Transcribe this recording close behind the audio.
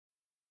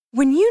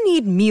When you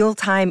need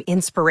mealtime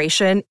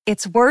inspiration,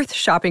 it's worth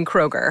shopping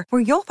Kroger,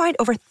 where you'll find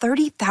over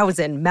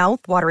 30,000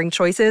 mouth-watering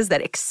choices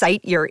that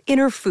excite your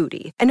inner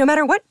foodie. And no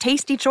matter what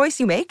tasty choice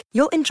you make,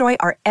 you'll enjoy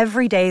our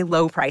everyday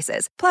low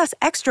prices, plus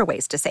extra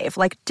ways to save,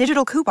 like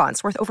digital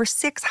coupons worth over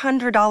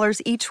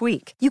 $600 each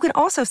week. You can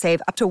also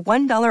save up to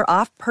 $1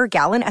 off per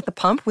gallon at the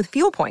pump with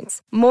fuel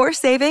points. More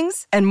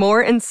savings and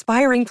more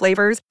inspiring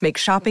flavors make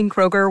shopping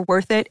Kroger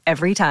worth it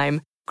every time.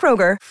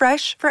 Kroger,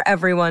 fresh for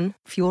everyone.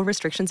 Fuel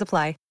restrictions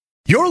apply.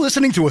 You're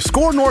listening to a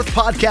Score North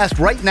podcast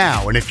right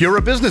now, and if you're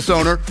a business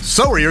owner,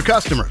 so are your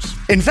customers.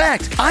 In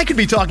fact, I could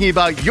be talking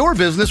about your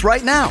business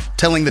right now,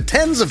 telling the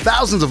tens of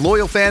thousands of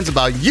loyal fans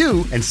about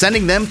you and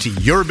sending them to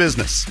your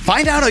business.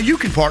 Find out how you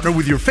can partner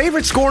with your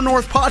favorite Score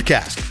North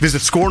podcast.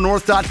 Visit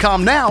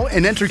scorenorth.com now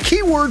and enter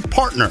keyword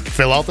partner.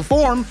 Fill out the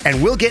form,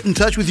 and we'll get in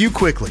touch with you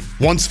quickly.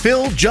 Once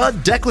Phil,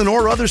 Judd, Declan,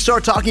 or others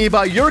start talking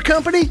about your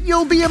company,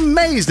 you'll be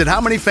amazed at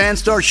how many fans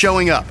start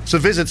showing up. So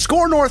visit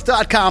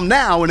scorenorth.com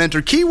now and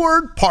enter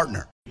keyword partner.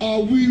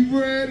 Are we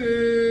ready?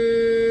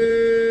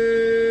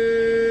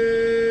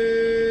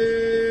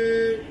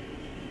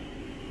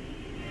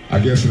 I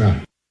guess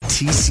not.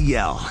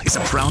 TCL is a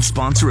proud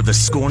sponsor of the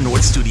Score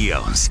North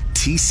Studios.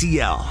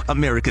 TCL,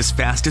 America's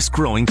fastest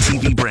growing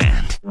TV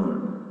brand.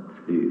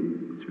 1,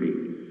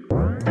 2,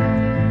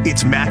 3.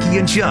 It's Mackie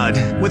and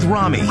Judd with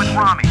Rami. You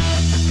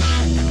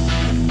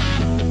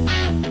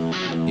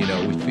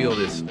know, we feel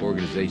this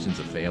organization's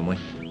a family,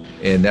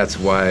 and that's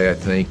why I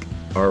think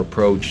our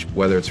approach,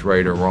 whether it's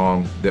right or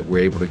wrong, that we're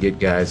able to get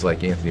guys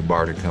like Anthony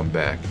Barr to come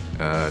back,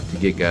 to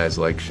get guys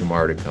like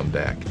Shamar to come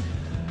back,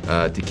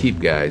 to keep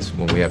guys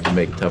when we have to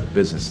make tough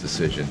business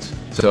decisions.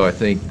 So I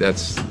think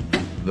that's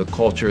the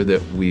culture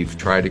that we've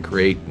tried to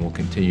create and will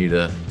continue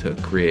to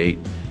create,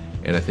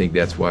 and I think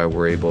that's why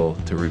we're able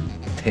to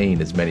retain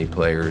as many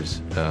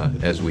players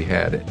as we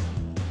had it.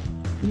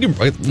 You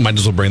might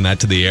as well bring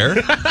that to the air.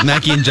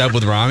 Mackie and Judd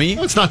with Rami.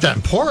 Well, it's not that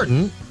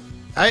important.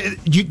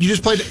 You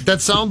just played that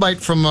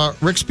soundbite from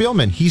Rick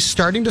Spielman. He's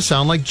starting to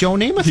sound like Joe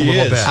Namath a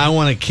little bit. I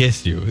want to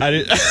kiss you.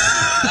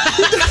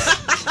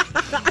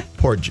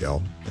 Poor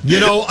Joe.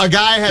 You know, a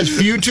guy has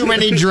few too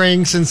many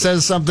drinks and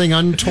says something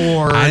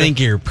untoward. I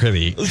think you're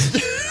pretty.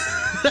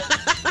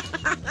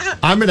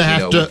 I'm going to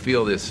have to... We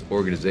feel this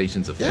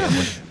organization's a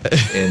family,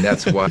 and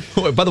that's why...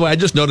 By the way, I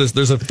just noticed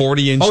there's a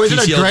 40-inch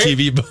TCL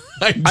TV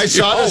behind I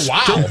saw this. Oh,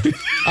 wow.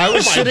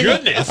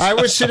 I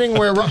was sitting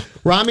where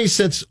Rami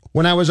sits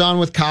when I was on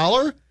with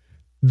Collar.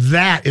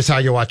 That is how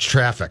you watch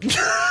traffic.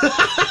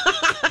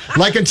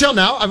 Like, until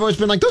now, I've always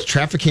been like, those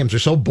traffic cams are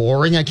so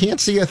boring. I can't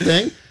see a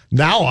thing.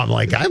 Now I'm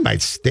like, I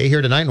might stay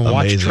here tonight and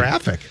watch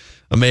traffic.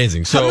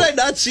 Amazing. So, how did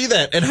I not see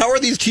that? And how are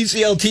these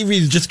TCL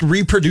TVs just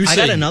reproducing?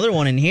 I got another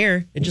one in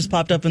here. It just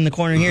popped up in the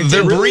corner here.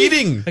 They're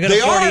breeding. I got a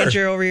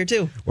 40-incher over here,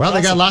 too. Well,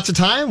 they got lots of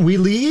time. We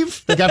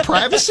leave. They got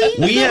privacy.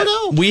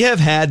 We have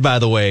had, by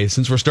the way,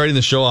 since we're starting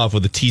the show off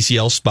with a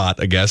TCL spot,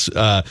 I guess,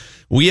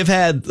 we have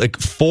had like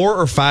 4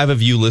 or 5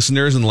 of you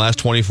listeners in the last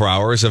 24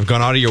 hours have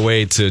gone out of your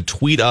way to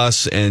tweet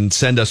us and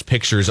send us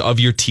pictures of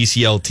your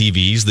TCL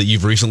TVs that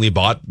you've recently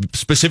bought,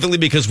 specifically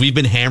because we've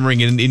been hammering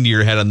it into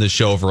your head on this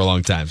show for a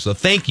long time. So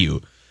thank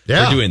you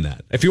for doing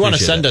that. If you want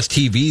to send us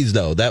TVs,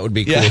 though, that would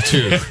be cool,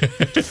 too.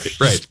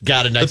 Right.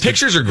 Got it. The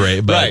pictures are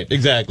great. But, right,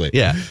 exactly.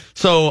 Yeah.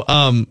 So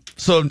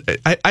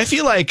I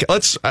feel like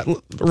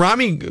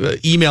Rami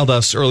emailed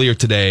us earlier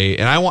today,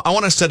 and I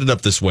want to set it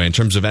up this way in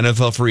terms of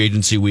NFL free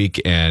agency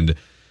week and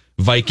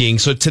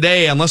Vikings. So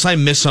today, unless I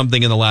missed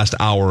something in the last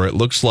hour, it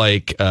looks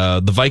like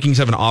the Vikings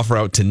have an offer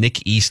out to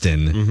Nick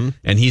Easton,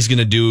 and he's going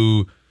to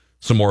do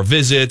some more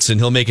visits, and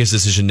he'll make his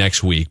decision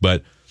next week.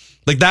 But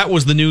like that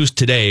was the news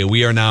today.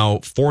 We are now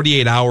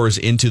 48 hours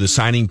into the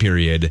signing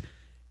period,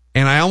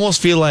 and I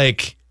almost feel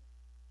like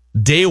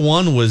day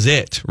one was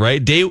it,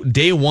 right?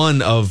 Day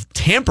one of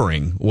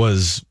tampering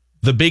was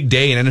the big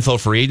day in NFL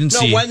free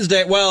agency. No,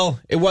 Wednesday, well,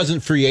 it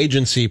wasn't free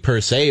agency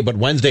per se, but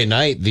Wednesday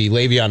night, the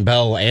Le'Veon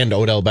Bell and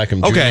Odell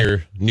Beckham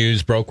Jr.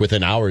 news broke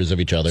within hours of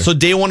each other. So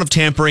day one of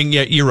tampering,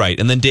 yeah, you're right.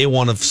 And then day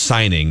one of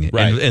signing.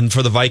 Right. And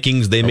for the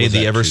Vikings, they made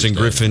the Everson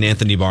Griffin,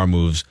 Anthony Barr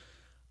moves.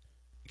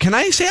 Can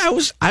I say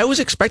I was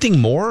expecting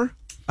more?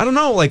 I don't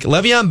know. Like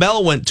Le'Veon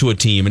Bell went to a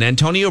team and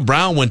Antonio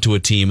Brown went to a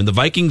team, and the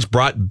Vikings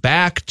brought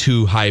back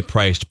 2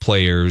 high-priced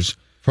players.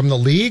 From the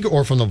league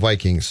or from the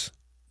Vikings?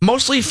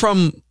 Mostly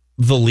from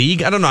the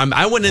league. I don't know.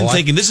 I went in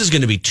thinking this is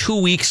going to be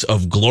 2 weeks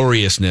of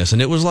gloriousness,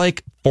 and it was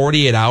like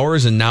 48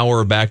 hours, and now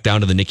we're back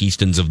down to the Nick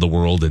Eastons of the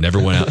world, and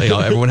everyone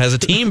everyone has a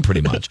team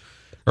pretty much.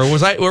 Or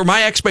were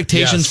my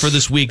expectations for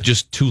this week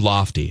just too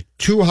lofty?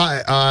 Too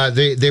high.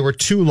 They were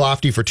too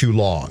lofty for too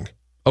long.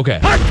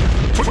 Okay.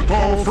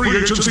 Football free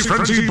agency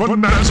frenzy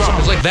bonanza.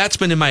 It's like that's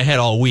been in my head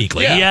all week.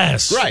 Like,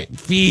 yes, right.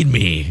 Feed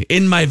me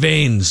in my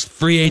veins.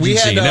 Free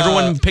agency, and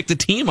everyone picked a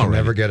team already.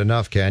 Never get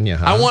enough, can you?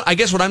 Huh? I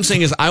guess what I'm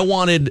saying is I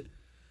wanted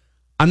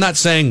I'm not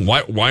saying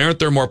why aren't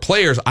there more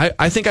players.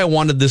 I think I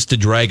wanted this to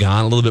drag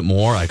on a little bit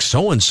more. Like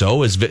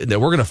so-and-so is that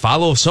we're going to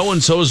follow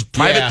so-and-so's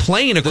private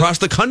plane across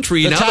the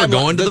country. Now they're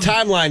going to the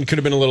timeline could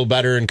have been a little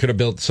better and could have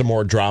built some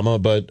more drama,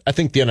 but I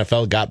think the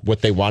NFL got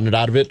what they wanted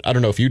out of it. I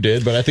don't know if you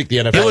did, but I think the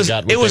NFL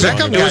got what they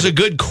wanted. It was a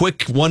good,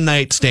 quick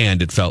one-night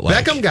stand, it felt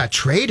like. Beckham got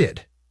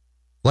traded.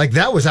 Like,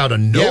 that was out of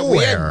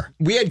nowhere.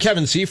 We had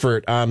Kevin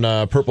Seifert on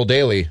Purple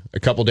Daily a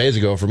couple days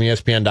ago from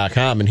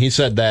ESPN.com, and he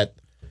said that,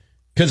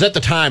 because at the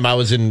time I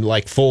was in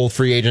like full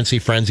free agency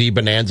frenzy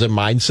bonanza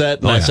mindset,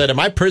 and I said, am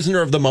I prisoner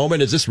of the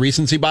moment? Is this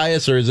recency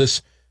bias, or is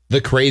this the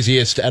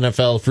craziest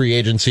NFL free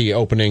agency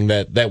opening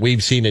that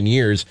we've seen in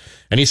years?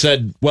 And he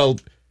said, well,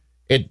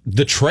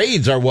 the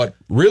trades are what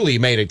really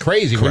made it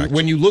crazy.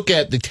 When you look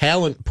at the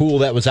talent pool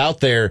that was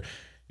out there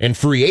in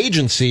free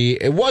agency,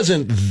 it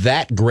wasn't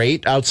that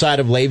great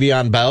outside of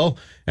Le'Veon Bell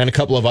and a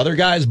couple of other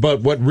guys.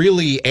 But what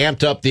really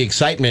amped up the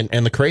excitement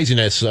and the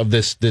craziness of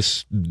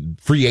this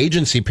free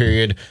agency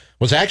period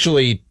was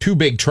actually two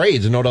big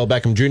trades in Odell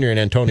Beckham Jr. and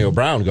Antonio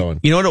Brown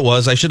going. You know what it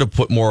was? I should have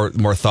put more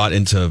thought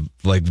into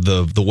like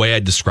the way I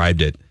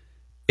described it.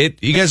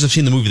 You guys have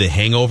seen the movie The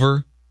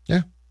Hangover?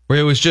 Yeah. Where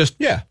it was just,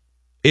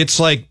 it's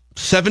like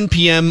 7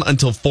 p.m.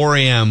 until 4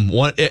 a.m.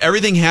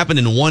 Everything happened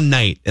in one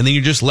night, and then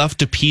you're just left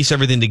to piece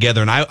everything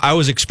together. And I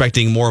was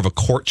expecting more of a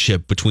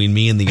courtship between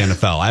me and the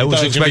NFL. I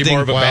was expecting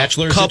more of a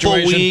bachelor couple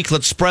situation? weeks.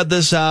 Let's spread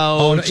this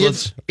out.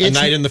 It's a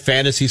night in the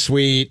fantasy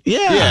suite.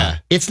 Yeah.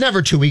 It's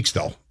never 2 weeks,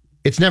 though.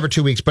 It's never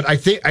 2 weeks. But I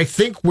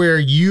think where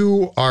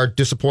you are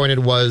disappointed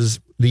was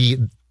the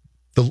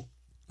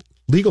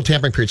legal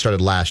tampering period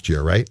started last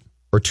year, right?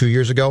 Or 2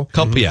 years ago?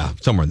 Yeah,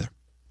 somewhere in there.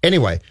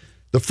 Anyway,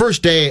 the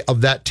first day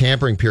of that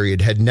tampering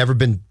period had never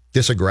been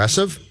this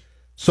aggressive.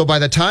 So by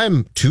the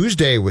time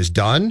Tuesday was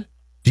done,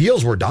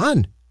 deals were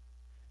done.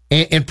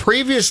 And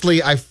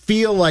previously, I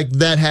feel like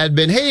that had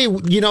been, hey,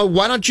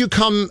 why don't you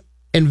come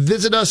and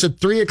visit us at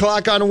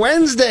 3:00 on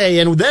Wednesday,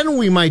 and then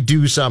we might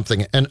do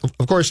something. And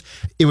of course,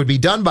 it would be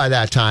done by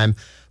that time.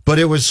 But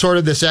it was sort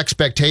of this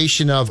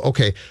expectation of,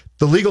 okay,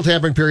 the legal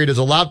tampering period has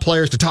allowed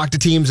players to talk to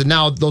teams, and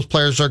now those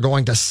players are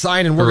going to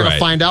sign, and we're going to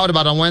find out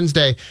about on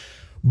Wednesday.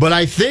 But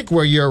I think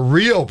where your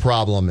real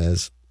problem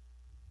is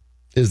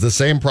the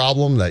same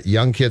problem that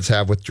young kids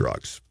have with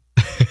drugs.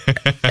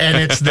 And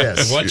it's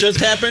this. What just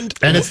happened?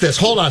 And it's this.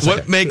 Hold on a second.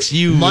 What makes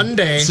you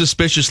Monday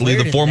suspiciously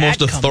the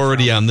foremost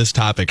authority on this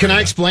topic? Can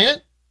I explain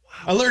it?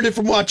 I learned it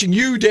from watching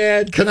you,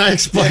 Dad. Can I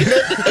explain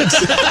it?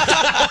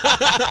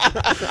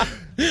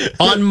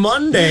 On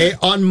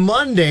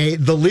Monday,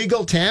 the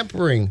legal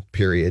tampering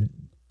period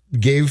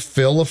gave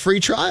Phil a free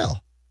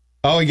trial.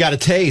 Oh, he got a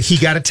taste. He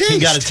got a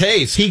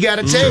taste.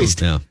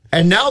 Yeah.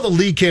 And now the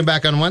league came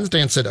back on Wednesday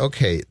and said,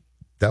 okay,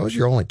 that was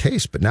your only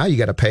taste, but now you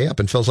got to pay up.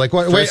 And Phil's like,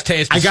 wait,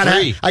 taste I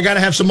gotta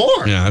have some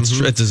more. Yeah, it's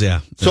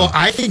So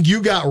I think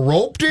you got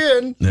roped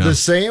in the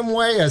same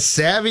way a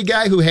savvy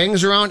guy who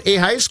hangs around a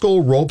high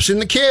school ropes in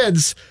the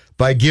kids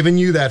by giving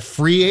you that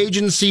free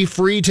agency,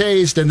 free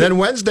taste. And then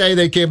Wednesday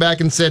they came back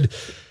and said,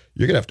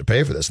 you're going to have to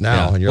pay for this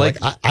now. Yeah. And you're like,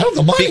 I don't have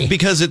the money.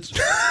 Because it's...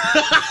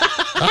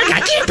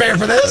 I can't pay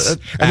for this.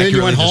 And then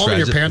you went home and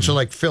your parents are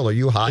like, Phil, are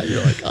you high?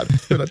 You're like,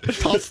 it's been a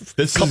tough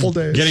couple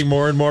days. Getting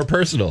more and more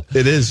personal.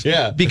 It is.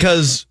 Yeah.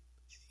 Because,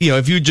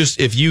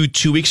 if you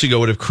 2 weeks ago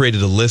would have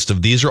created a list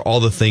of these are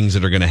all the things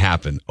that are going to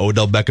happen.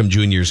 Odell Beckham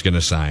Jr. is going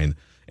to sign.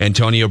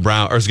 Antonio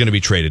Brown is going to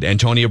be traded.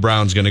 Antonio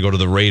Brown's going to go to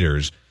the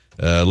Raiders.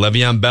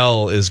 Le'Veon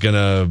Bell is going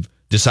to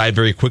decide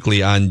very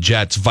quickly on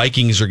Jets.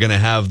 Vikings are going to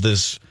have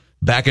this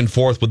back and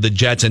forth with the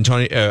Jets.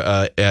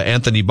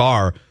 Anthony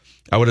Barr.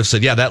 I would have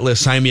said, yeah, that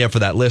list, sign me up for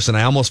that list. And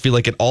I almost feel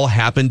like it all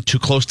happened too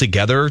close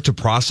together to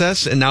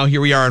process. And now here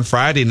we are on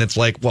Friday, and it's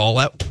like, well,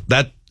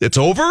 that it's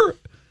over.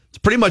 It's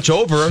pretty much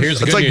over.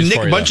 Here's the it's good like news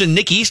a bunch of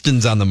Nick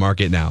Eastons on the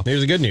market now.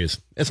 Here's the good news.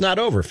 It's not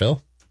over,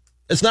 Phil.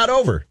 It's not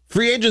over.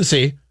 Free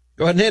agency.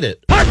 Go ahead and hit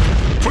it.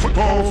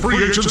 Football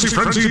free agency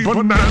frenzy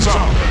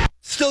bonanza.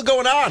 Still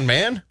going on,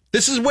 man.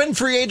 This is when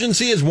free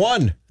agency is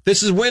won.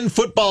 This is when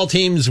football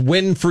teams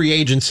win free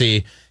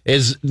agency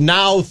is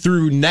now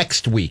through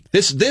next week.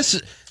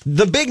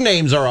 The big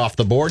names are off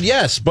the board,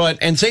 yes,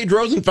 and Sage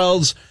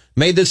Rosenfels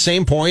made this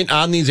same point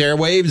on these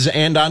airwaves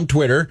and on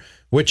Twitter,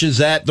 which is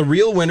that the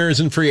real winners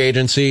in free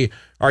agency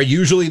are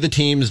usually the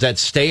teams that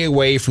stay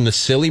away from the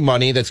silly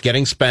money that's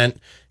getting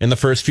spent in the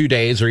first few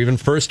days or even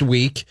first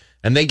week,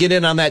 and they get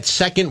in on that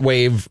second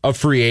wave of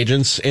free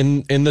agents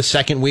in the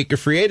second week of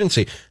free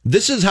agency.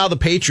 This is how the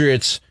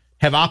Patriots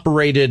have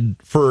operated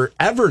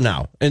forever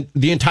now. And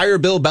the entire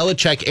Bill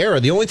Belichick era,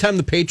 the only time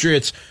the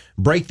Patriots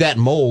break that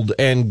mold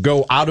and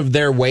go out of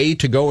their way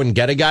to go and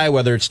get a guy,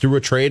 whether it's through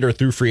a trade or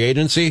through free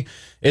agency,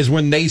 is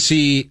when they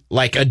see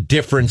like a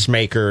difference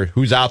maker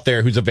who's out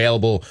there, who's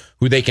available,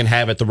 who they can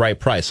have at the right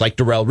price, like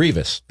Darrelle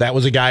Revis. That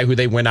was a guy who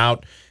they went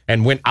out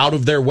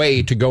of their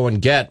way to go and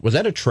get. Was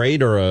that a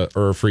trade or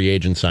a free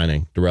agent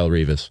signing, Darrelle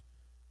Revis?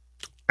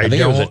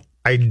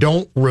 I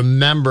don't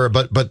remember,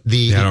 but I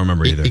don't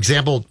remember either.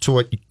 Example to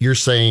what you're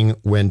saying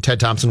when Ted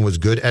Thompson was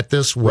good at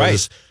this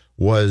was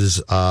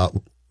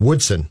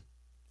Woodson.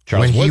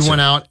 when he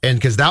went out, and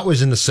because that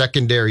was in the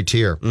secondary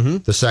tier,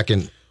 the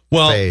second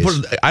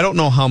phase. I don't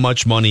know how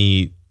much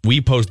money. We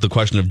posed the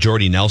question of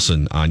Jordy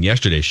Nelson on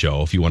yesterday's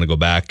show. If you want to go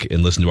back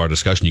and listen to our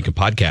discussion, you can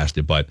podcast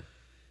it. But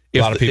a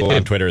lot of people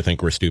on Twitter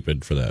think we're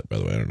stupid for that, by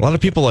the way. I don't know. A lot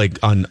of people on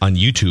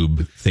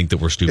YouTube think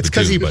that we're stupid. It's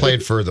because he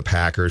played for the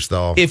Packers,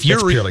 though. If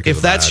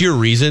that's your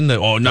reason,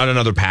 that not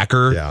another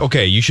Packer,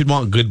 okay, you should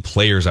want good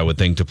players, I would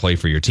think, to play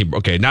for your team.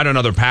 Okay, not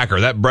another Packer.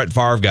 That Brett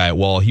Favre guy,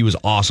 well, he was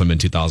awesome in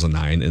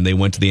 2009, and they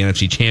went to the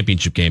NFC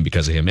Championship game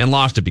because of him and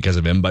lost it because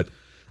of him, but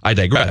I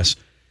digress.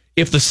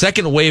 If the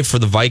second wave for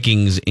the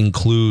Vikings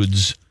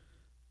includes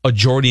a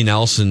Jordy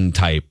Nelson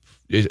type,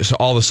 so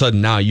all of a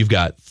sudden now you've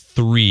got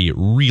 3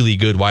 really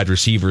good wide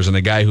receivers and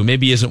a guy who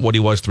maybe isn't what he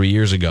was 3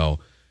 years ago,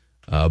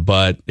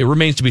 but it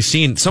remains to be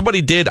seen.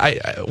 Somebody did,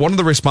 one of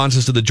the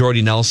responses to the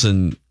Jordy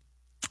Nelson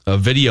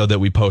video that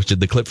we posted,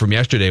 the clip from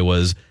yesterday,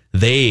 was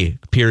they,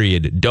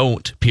 period,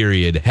 don't,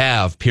 period,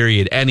 have,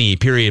 period, any,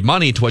 period,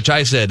 money, to which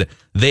I said,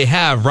 they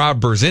have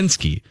Rob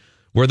Brzezinski.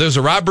 Where there's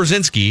a Rob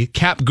Brzezinski,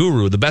 cap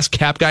guru, the best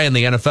cap guy in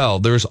the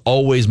NFL, there's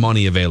always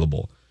money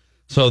available.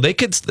 So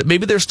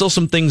maybe there's still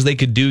some things they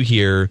could do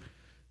here,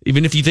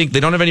 even if you think they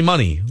don't have any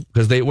money,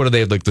 because what are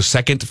they, like the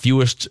second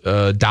fewest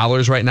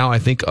dollars right now, I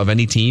think, of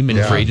any team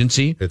in free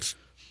agency. It's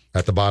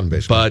at the bottom,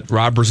 basically. But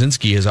Rob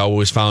Brzezinski has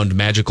always found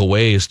magical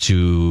ways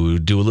to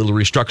do a little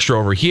restructure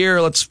over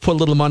here. Let's put a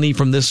little money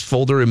from this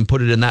folder and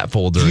put it in that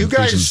folder and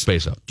free some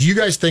space up. Do you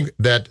guys think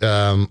that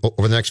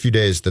over the next few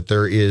days that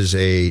there is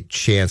a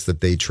chance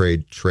that they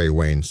trade Trey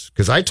Waynes?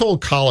 Because I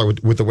told Collar,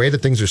 with the way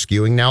that things are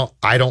skewing now,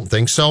 I don't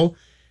think so.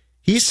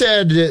 He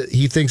said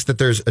he thinks that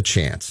there's a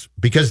chance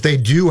because they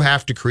do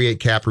have to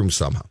create cap room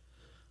somehow.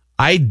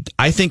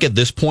 I think at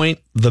this point,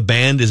 the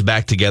band is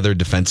back together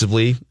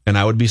defensively, and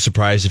I would be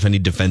surprised if any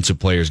defensive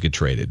players get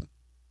traded.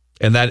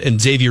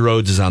 And Xavier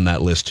Rhodes is on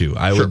that list too.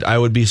 I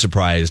would be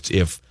surprised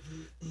if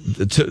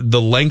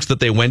the lengths that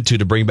they went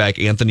to bring back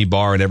Anthony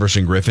Barr and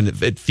Everson Griffin,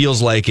 it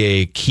feels like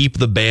a keep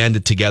the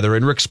band together.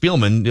 And Rick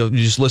Spielman, you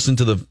just listen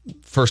to the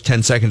first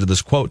 10 seconds of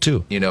this quote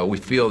too. We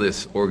feel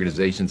this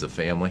organization's a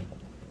family,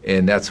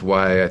 and that's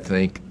why I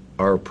think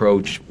our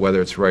approach, whether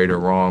it's right or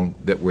wrong,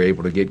 that we're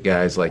able to get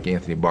guys like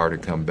Anthony Barr to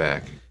come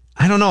back.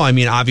 I don't know. I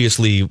mean,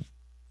 obviously,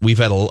 we've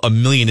had a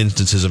million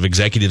instances of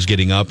executives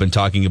getting up and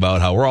talking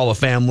about how we're all a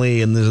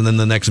family, and then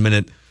the next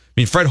minute,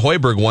 Fred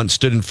Hoiberg once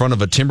stood in front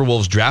of a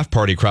Timberwolves draft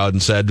party crowd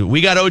and said,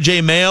 "We got O.J.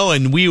 Mayo,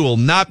 and we will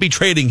not be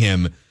trading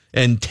him."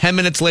 And 10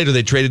 minutes later,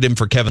 they traded him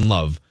for Kevin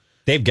Love.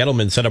 Dave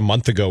Gettleman said a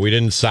month ago, we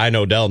didn't sign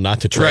Odell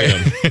not to trade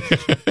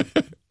him.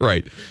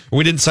 Right.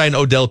 We didn't sign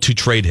Odell to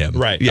trade him.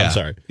 Right. Yeah. I'm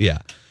sorry. Yeah.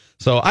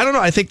 So I don't know.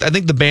 I think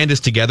the band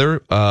is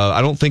together.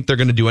 I don't think they're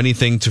going to do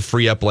anything to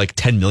free up like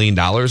 $10 million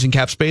in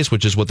cap space,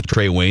 which is what the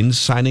Trey Waynes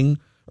signing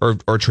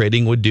or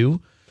trading would do.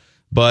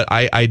 But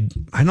I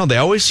know they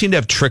always seem to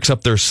have tricks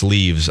up their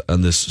sleeves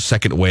on this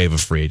second wave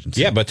of free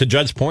agency. Yeah, but to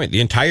Judd's point,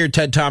 the entire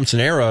Ted Thompson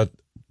era,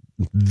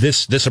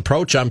 this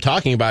approach I'm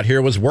talking about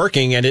here was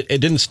working, and it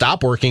didn't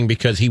stop working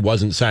because he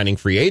wasn't signing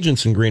free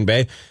agents in Green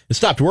Bay. It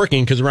stopped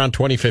working because around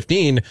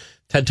 2015,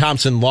 Ted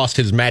Thompson lost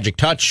his magic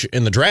touch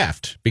in the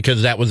draft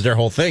because that was their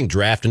whole thing,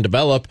 draft and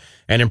develop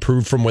and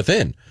improve from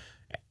within.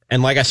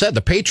 And like I said,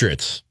 the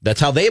Patriots,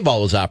 that's how they've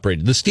always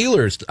operated. The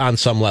Steelers, on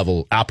some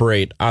level,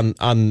 operate on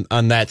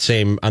that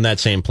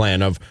same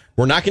plan of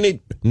we're not going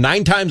to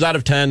 9 times out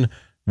of 10,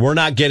 we're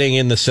not getting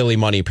in the silly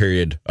money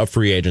period of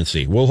free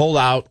agency. We'll hold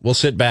out, we'll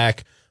sit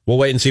back, we'll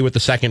wait and see what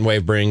the second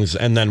wave brings,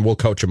 and then we'll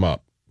coach them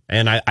up.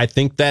 And I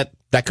think that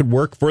could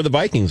work for the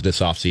Vikings this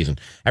offseason.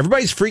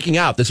 Everybody's freaking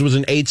out. This was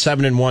an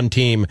 8-7-1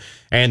 team,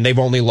 and they've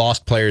only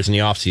lost players in the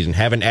offseason,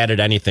 haven't added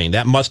anything.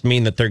 That must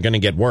mean that they're going to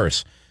get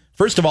worse.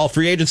 First of all,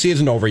 free agency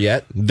isn't over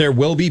yet. There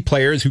will be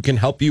players who can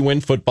help you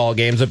win football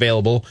games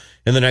available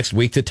in the next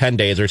week to 10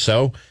 days or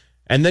so.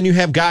 And then you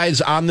have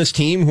guys on this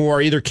team who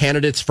are either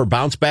candidates for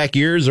bounce back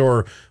years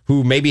or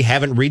who maybe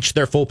haven't reached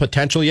their full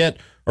potential yet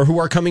or who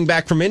are coming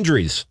back from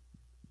injuries.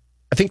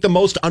 I think the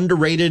most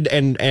underrated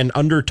and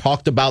under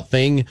talked about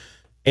thing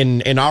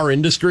in our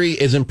industry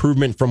is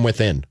improvement from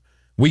within.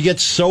 We get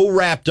so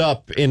wrapped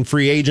up in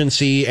free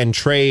agency and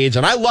trades,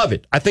 and I love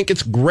it. I think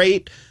it's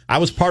great. I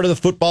was part of the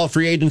football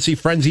free agency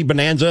frenzy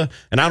bonanza,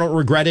 and I don't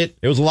regret it.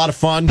 It was a lot of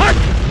fun.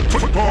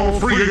 Football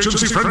free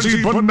agency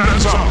frenzy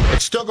bonanza.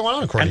 It's still going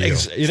on, according to you.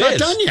 It's not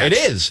done yet. It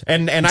is.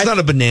 And it's not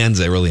a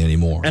bonanza really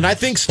anymore. And I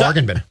think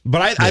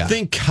I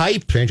think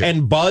hype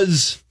and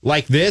buzz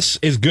like this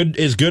is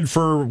good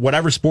for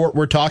whatever sport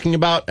we're talking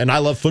about. And I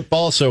love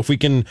football, so if we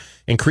can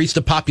increase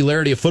the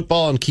popularity of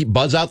football and keep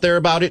buzz out there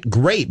about it,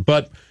 great.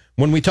 But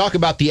when we talk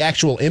about the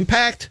actual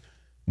impact,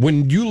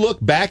 when you look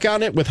back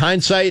on it with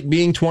hindsight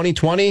being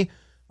 2020,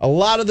 a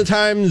lot of the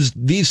times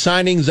these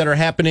signings that are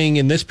happening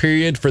in this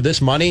period for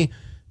this money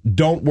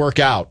don't work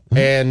out.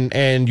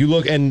 And you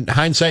look, and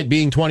hindsight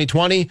being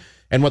 2020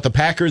 and what the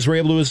Packers were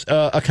able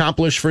to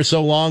accomplish for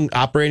so long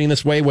operating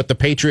this way, what the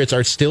Patriots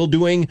are still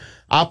doing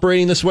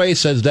operating this way,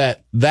 says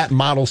that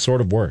model sort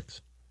of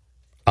works.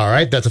 All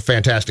right, that's a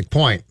fantastic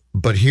point.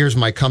 But here's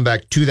my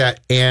comeback to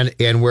that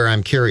and where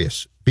I'm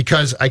curious.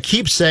 because I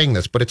keep saying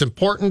this, but it's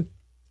important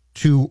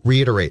to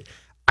reiterate.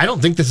 I don't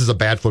think this is a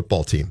bad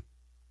football team.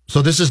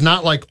 So this is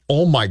not like,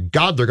 oh my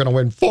God, they're going to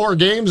win 4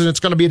 games and it's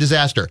going to be a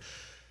disaster.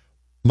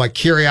 My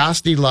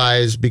curiosity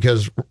lies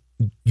because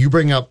you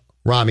bring up,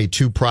 Rami,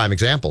 2 prime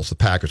examples, the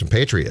Packers and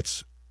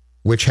Patriots,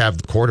 which have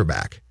the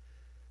quarterback.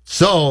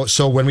 So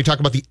when we talk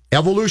about the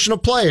evolution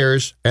of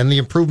players and the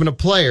improvement of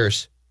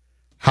players,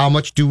 how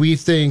much do we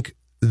think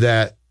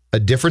that a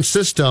different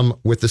system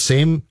with the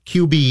same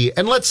QB,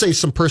 and let's say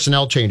some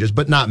personnel changes,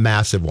 but not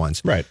massive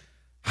ones. Right.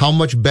 How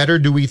much better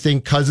do we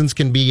think Cousins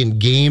can be in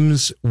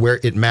games where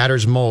it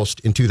matters most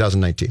in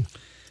 2019?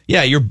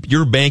 Yeah,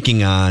 you're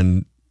banking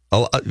on,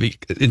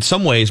 in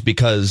some ways,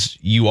 because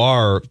you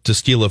are, to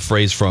steal a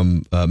phrase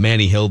from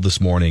Manny Hill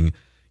this morning,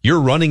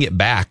 you're running it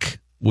back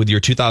with your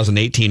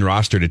 2018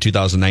 roster to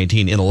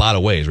 2019 in a lot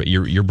of ways, right?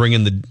 You're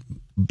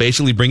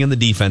basically bringing the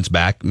defense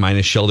back,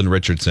 minus Sheldon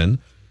Richardson,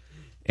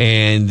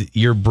 and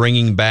you're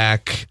bringing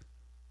back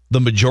the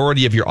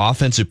majority of your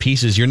offensive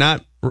pieces. You're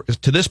not,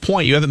 to this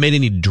point, you haven't made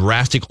any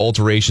drastic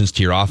alterations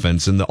to your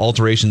offense, and the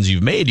alterations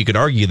you've made, you could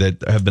argue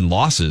that have been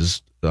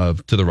losses to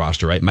the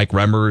roster, right? Mike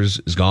Remmers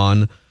is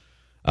gone.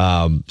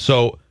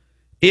 So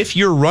if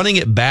you're running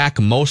it back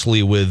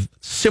mostly with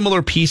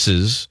similar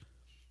pieces,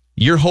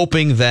 you're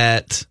hoping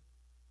that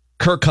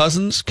Kirk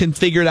Cousins can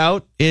figure it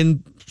out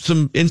in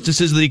some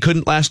instances that he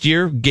couldn't last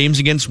year, games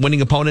against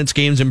winning opponents,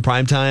 games in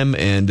primetime,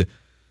 and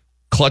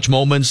clutch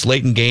moments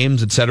late in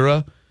games,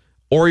 etc.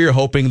 Or you're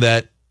hoping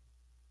that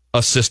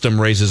a system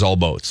raises all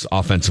boats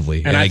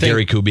offensively, and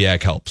Gary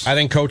Kubiak helps. I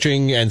think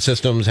coaching and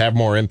systems have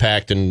more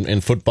impact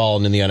in football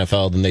and in the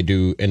NFL than they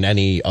do in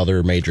any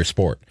other major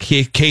sport.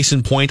 Case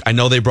in point, I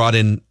know they brought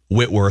in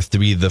Whitworth to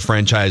be the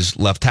franchise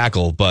left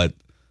tackle, but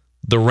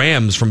the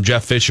Rams from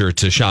Jeff Fisher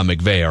to Sean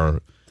McVay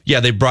are,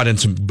 they brought in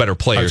some better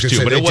players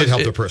too, but it did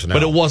help the personnel.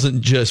 But it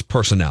wasn't just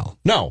personnel.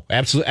 No,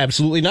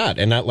 absolutely not.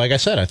 And like I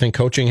said, I think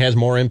coaching has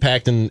more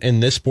impact in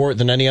this sport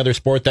than any other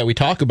sport that we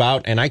talk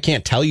about. And I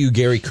can't tell you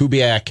Gary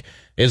Kubiak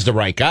is the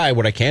right guy.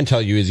 What I can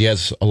tell you is he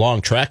has a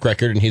long track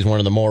record and he's one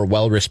of the more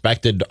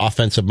well-respected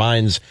offensive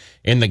minds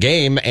in the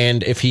game.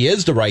 And if he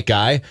is the right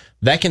guy,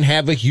 that can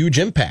have a huge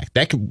impact.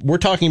 We're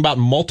talking about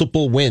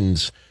multiple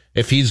wins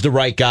if he's the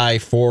right guy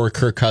for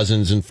Kirk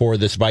Cousins and for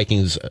this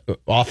Vikings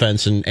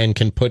offense and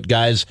can put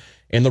guys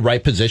in the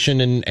right position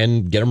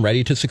and get them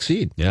ready to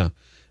succeed. Yeah.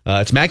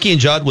 It's Mackie and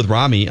Judd with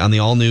Rami on the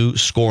all-new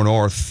Score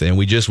North, and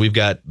we've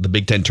got the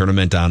Big Ten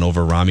tournament on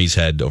over Rami's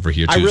head over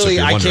here, too.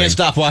 I can't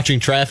stop watching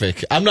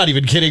traffic. I'm not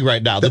even kidding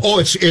right now.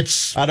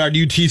 It's on our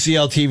new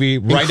TCL TV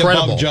right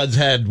above Judd's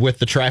head with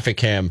the traffic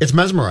cam. It's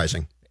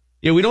mesmerizing.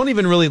 Yeah, we don't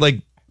even really,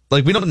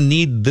 we don't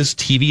need this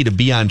TV to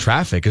be on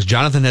traffic because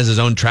Jonathan has his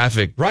own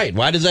traffic. Right.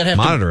 Why does that have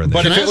monitor?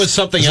 But if it was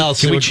something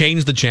else, can we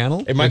change the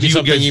channel? It might be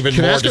something even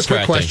more distracting. Can I ask a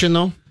quick question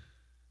though?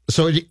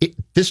 So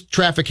this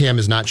traffic cam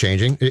is not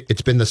changing.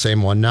 It's been the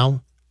same one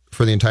now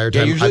for the entire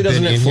time. Yeah, usually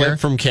doesn't it flip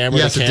from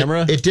camera to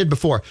camera? It did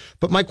before.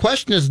 But my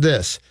question is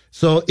this: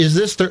 so is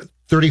this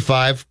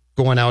 35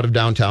 going out of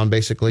downtown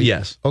basically?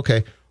 Yes.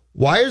 Okay.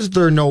 Why is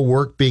there no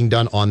work being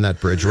done on that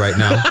bridge right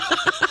now?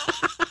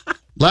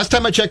 Last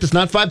time I checked, it's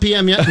not 5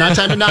 p.m. yet. Not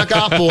time to knock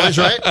off, boys,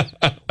 right?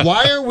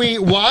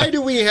 Why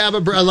do we have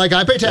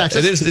I pay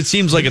taxes. It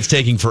seems like it's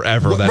taking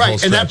forever. That right,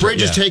 whole and that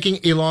bridge is taking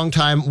a long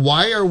time.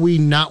 Why are we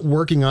not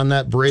working on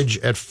that bridge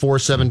at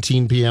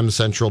 4:17 p.m.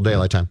 Central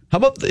Daylight Time? How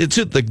about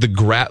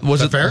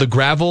the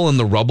gravel and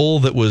the rubble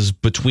that was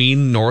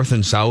between north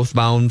and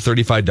southbound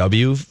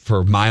 35W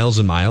for miles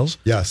and miles?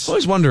 Yes. I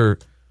always wonder,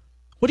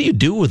 what do you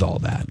do with all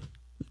that?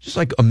 Just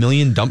like a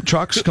million dump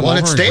trucks come over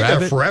and grab it. Well, it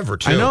stayed there forever,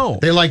 too. I know.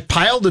 They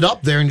piled it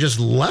up there and just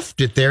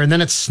left it there, and then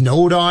it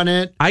snowed on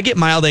it. I get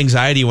mild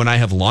anxiety when I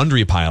have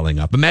laundry piling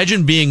up.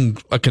 Imagine being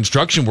a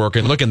construction worker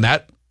and looking at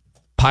that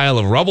pile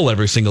of rubble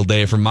every single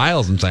day for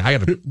miles and saying, I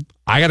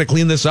got to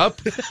clean this up.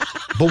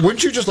 But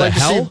wouldn't you just like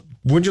to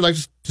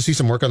see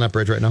some work on that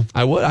bridge right now?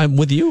 I would. I'm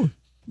with you.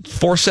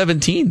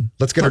 4:17.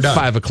 Let's get her done.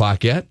 5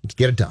 o'clock yet. Let's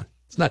get it done.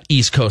 It's not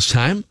East Coast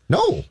time.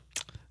 No.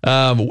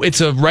 It's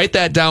a write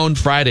that down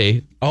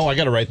Friday. Oh, I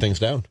got to write things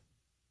down.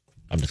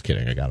 I'm just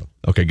kidding. I got them.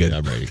 Okay, good.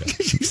 I'm ready to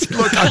go.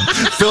 Look,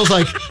 Phil's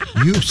like,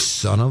 you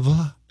son of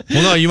a.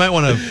 Well, no, you might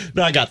want to.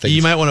 No, I got things.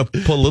 You might want to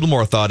put a little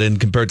more thought in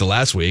compared to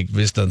last week,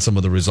 based on some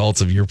of the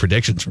results of your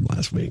predictions from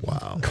last week.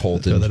 Wow,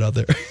 Colton, throw that out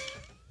there,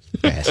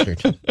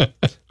 bastard.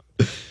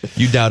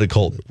 You doubted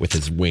Colton with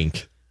his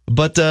wink,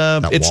 but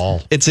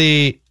it's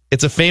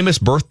a famous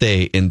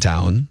birthday in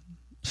town.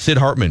 Sid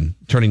Hartman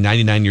turning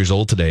 99 years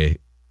old today.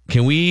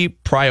 Can we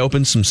pry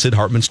open some Sid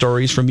Hartman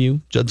stories from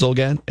you, Judd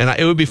Zulgad? And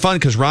it would be fun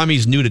because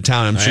Rami's new to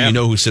town. I'm sure you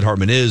know who Sid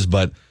Hartman is,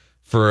 but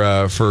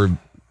for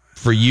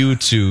you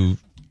to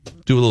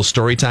do a little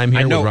story time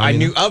here? I know. with Rami? I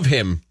knew of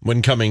him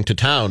when coming to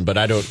town, but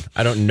I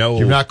don't know.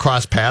 You've not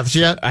crossed paths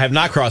yet? I have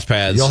not crossed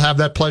paths. You'll have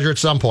that pleasure at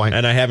some point.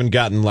 And I haven't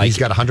gotten He's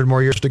got 100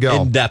 more years to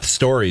go. in-depth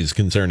stories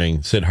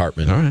concerning Sid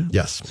Hartman. All right.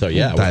 Yes. So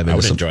yeah, I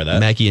would enjoy that.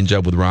 Mackey and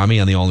Judd with Rami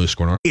on the all-new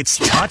Score North. It's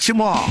Touch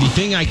 'em All. The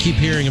thing I keep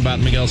hearing about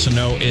Miguel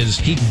Sano is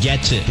he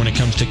gets it when it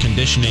comes to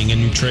conditioning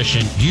and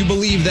nutrition. Do you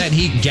believe that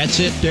he gets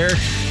it, Derek?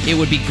 It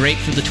would be great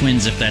for the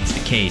Twins if that's the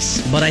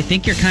case. But I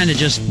think you're kind of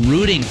just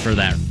rooting for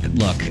that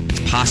look.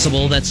 It's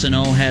possible that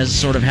Sano has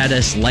sort of had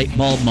this light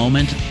bulb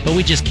moment, but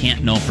we just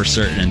can't know for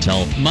certain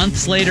until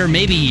months later,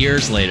 maybe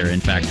years later. In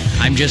fact,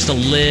 I'm just a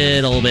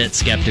little bit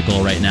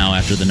skeptical right now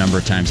after the number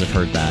of times I've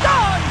heard that.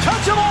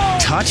 Touch 'em all.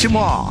 Touch 'em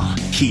all.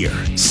 Here,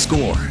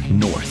 Score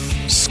North.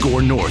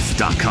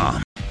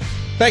 ScoreNorth.com.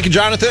 Thank you,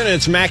 Jonathan.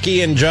 It's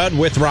Mackey and Judd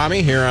with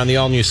Rami here on the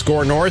all-new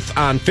Score North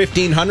on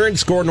 1500,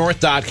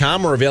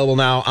 ScoreNorth.com. We're available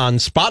now on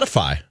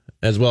Spotify,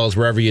 as well as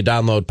wherever you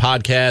download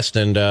podcasts.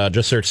 And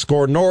just search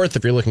Score North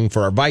if you're looking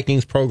for our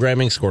Vikings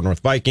programming, Score North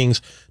Vikings,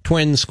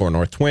 Twins, Score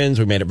North Twins.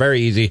 We made it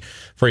very easy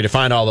for you to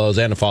find all those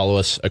and to follow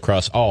us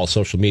across all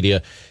social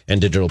media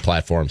and digital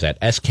platforms at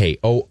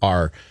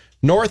SKOR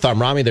North.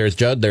 I'm Rami. There's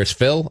Judd. There's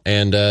Phil.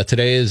 And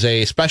today is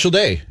a special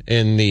day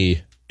in the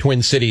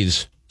Twin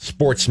Cities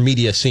sports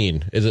media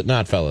scene. Is it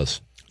not,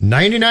 fellas?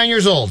 99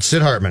 years old,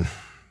 Sid Hartman.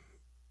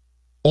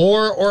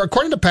 Or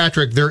according to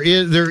Patrick,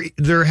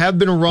 there have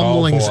been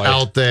rumblings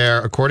out there.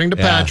 According to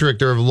Patrick,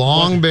 there have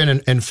long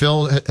been, and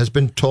Phil has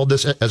been told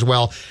this as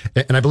well,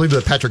 and I believe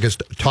that Patrick has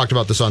talked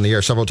about this on the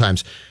air several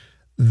times,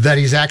 that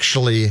he's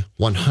actually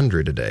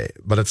 100 today.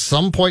 But at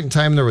some point in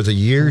time, there was a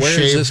year shaved.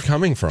 Where is this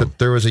coming from?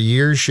 There was a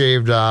year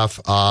shaved off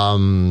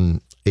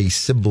a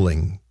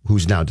sibling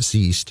who's now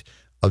deceased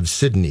of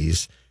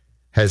Sydney's.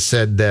 Has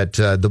said that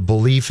the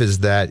belief is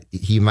that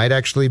he might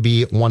actually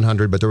be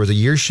 100, but there was a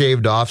year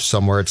shaved off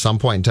somewhere at some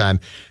point in time.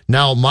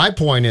 Now, my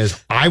point is,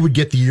 I would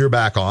get the year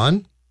back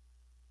on.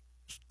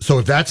 So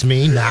if that's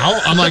me now,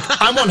 I'm like,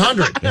 I'm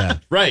 100. Yeah,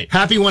 right.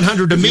 Happy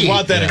 100 to me. You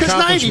want that because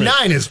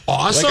 99 is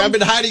awesome. Like I've been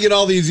hiding it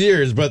all these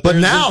years, but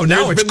now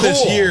it's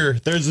cool.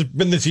 There's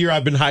been this year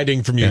I've been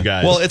hiding from you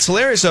guys. Well, it's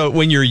hilarious. So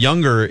when you're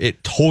younger,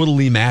 it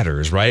totally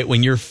matters, right?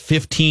 When you're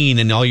 15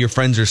 and all your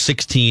friends are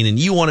 16 and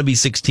you want to be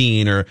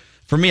 16, or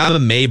for me, I'm a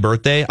May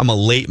birthday. I'm a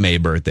late May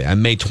birthday.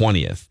 I'm May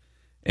 20th.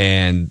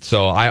 And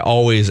so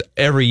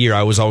every year,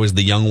 I was always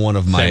the young one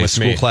of my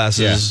school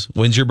classes.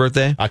 Yeah. When's your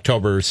birthday?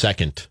 October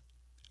 2nd.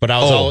 But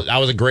I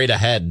was a grade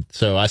ahead,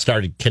 so I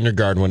started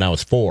kindergarten when I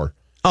was 4.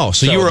 Oh,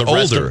 so you were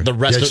older.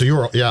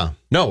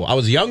 No, I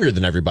was younger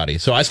than everybody.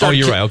 So I started. Oh,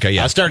 you're right. Okay,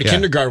 yeah. I started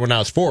kindergarten when I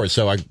was 4,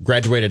 so I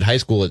graduated high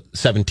school at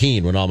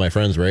 17 when all my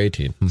friends were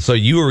 18. So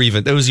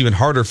it was even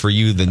harder for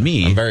you than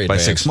me. I'm very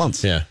advanced. By 6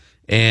 months. Yeah.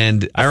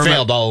 And I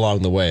failed all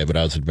along the way, but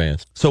I was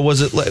advanced. So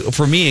was it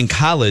for me in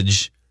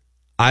college?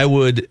 I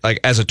would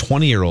as a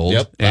 20-year-old.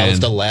 Yep, I was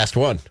the last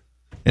one.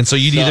 And so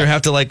you'd either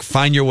have to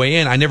find your way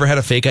in. I never had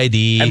a fake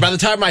ID. And by the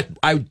time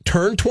I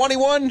turned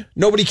 21,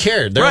 nobody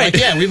cared. They're like,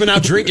 yeah, we've been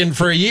out drinking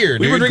for a year.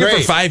 We were drinking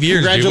for 5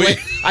 years.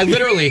 Congratulations. I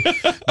literally,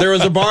 there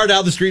was a bar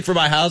down the street from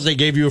my house. They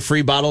gave you a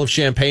free bottle of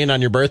champagne on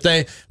your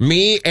birthday.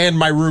 Me and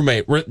my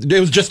roommate, it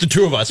was just the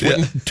two of us,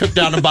 went and took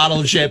down a bottle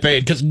of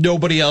champagne because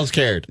nobody else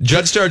cared.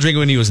 Judd started drinking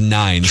when he was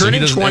 9.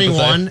 Turning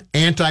 21,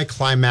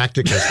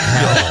 anticlimactic as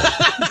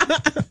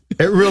hell.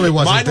 It really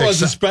wasn't. Mine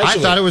was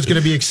especially. I thought it was going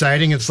to be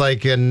exciting. It's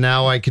like, and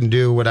now I can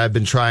do what I've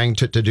been trying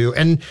to do.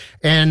 And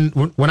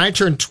when I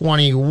turned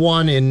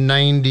 21 in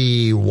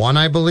 91,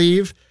 I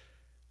believe,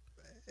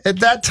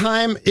 at that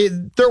time,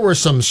 there were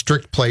some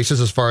strict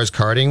places as far as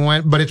carding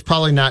went, but it's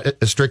probably not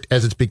as strict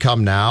as it's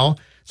become now.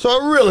 So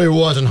it really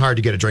wasn't hard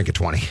to get a drink at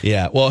 20.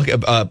 Yeah. Well,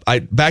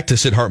 back to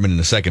Sid Hartman in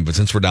a second, but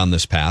since we're down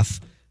this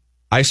path,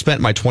 I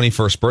spent my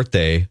 21st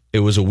birthday. It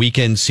was a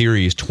weekend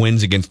series,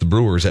 Twins against the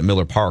Brewers at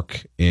Miller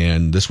Park.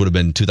 And this would have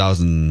been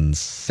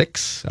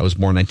 2006. I was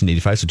born in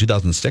 1985, so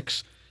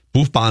 2006.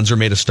 Booth Bonzer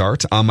made a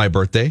start on my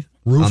birthday.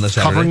 Roof on the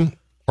Saturday. Covering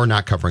or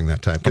not covering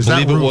that time? I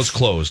believe it was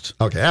closed.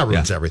 Okay, that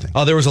ruins everything.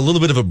 Oh, there was a little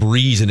bit of a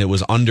breeze and it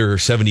was under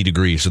 70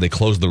 degrees. So they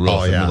closed the roof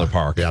at Miller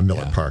Park. Yeah,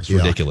 Miller Park. It's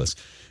ridiculous.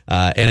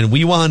 And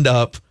we wound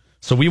up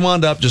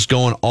just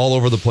going all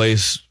over the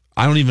place.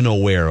 I don't even know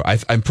where.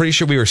 I'm pretty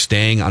sure we were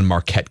staying on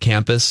Marquette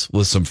campus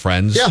with some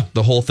friends. Yeah.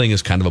 The whole thing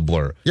is kind of a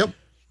blur. Yep.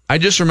 I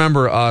just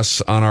remember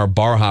us on our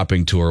bar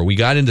hopping tour. We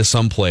got into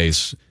some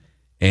place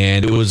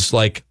and it was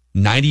like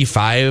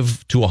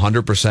 95 to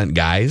 100%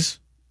 guys,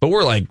 but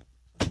we're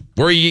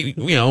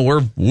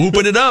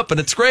whooping it up and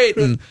it's great.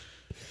 And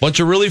a bunch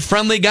of really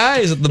friendly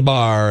guys at the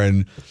bar.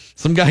 And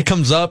some guy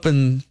comes up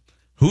and,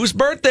 whose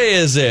birthday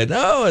is it?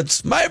 Oh,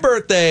 it's my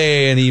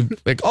birthday. And he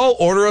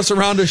order us a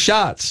round of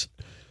shots.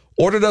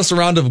 Ordered us a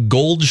round of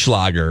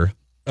Goldschlager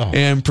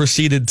and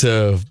proceeded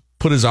to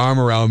put his arm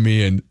around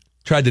me and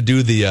tried to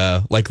do the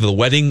the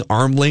wedding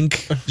arm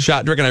link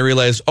shot drink. And I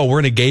realized, we're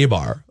in a gay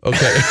bar.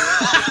 Okay.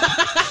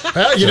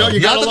 Well, you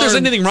got that there's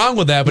anything wrong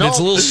with that, but it's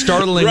a little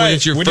startling when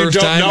it's your first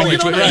time. You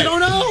don't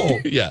know.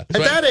 Yeah.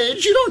 At that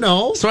age, you don't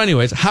know. So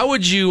anyways, how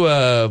would you,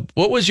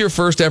 what was your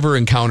first ever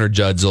encounter,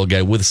 Judd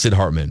Zolgad, with Sid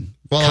Hartman?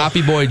 Well,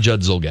 copy boy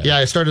Judd Zulgad. Yeah,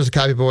 I started as a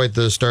copy boy at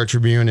the Star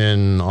Tribune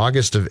in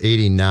August of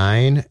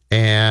 '89,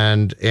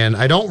 and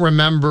I don't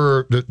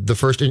remember the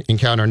first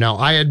encounter. Now,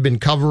 I had been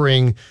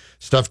covering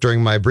stuff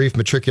during my brief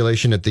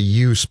matriculation at the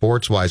U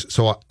Sportswise,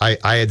 so I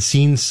had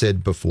seen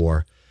Sid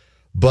before.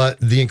 But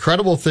the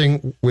incredible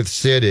thing with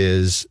Sid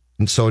is,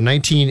 so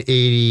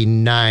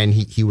 1989,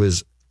 he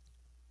was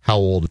how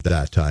old at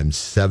that time?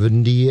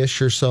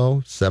 70-ish or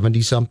so,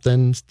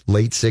 70-something,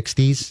 late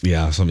 60s.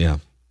 Yeah.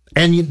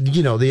 And,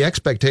 you know, the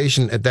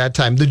expectation at that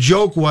time, the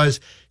joke was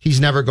he's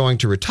never going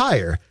to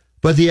retire.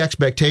 But the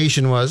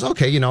expectation was,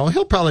 okay, you know,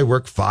 he'll probably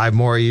work 5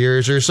 more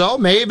years or so,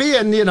 maybe.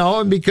 And, you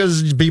know,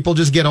 because people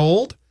just get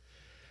old.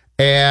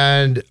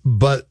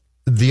 But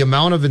the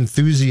amount of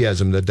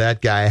enthusiasm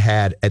that guy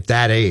had at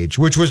that age,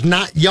 which was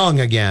not young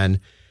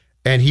again,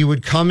 and he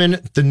would come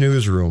in the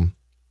newsroom,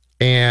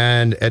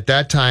 and at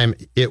that time,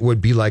 it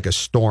would be like a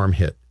storm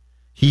hit.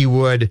 He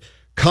would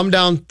come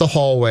down the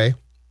hallway,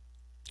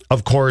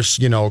 of course,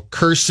 you know,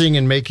 cursing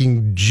and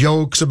making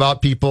jokes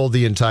about people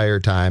the entire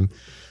time.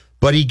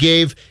 But he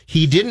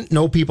didn't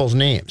know people's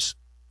names.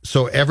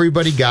 So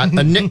everybody got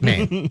a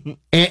nickname.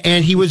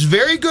 And he was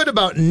very good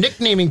about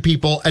nicknaming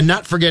people and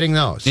not forgetting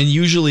those. And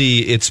usually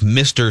it's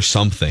Mr.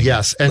 something.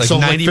 Yes. And like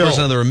so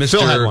 90% of them are Mr.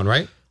 Phil had one,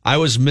 right? I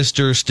was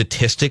Mr.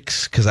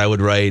 Statistics because I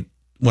would write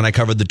when I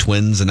covered the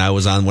Twins, and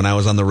when I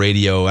was on the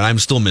radio, and I'm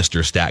still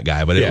Mr. Stat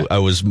Guy, but I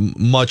was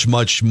much,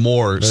 much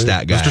more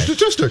Stat Guy. Mr.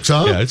 Statistics,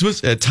 huh? Yeah, it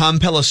was, Tom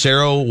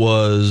Pelissero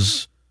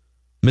was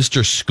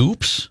Mr.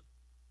 Scoops,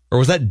 or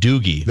was that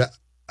Doogie?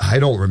 I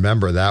don't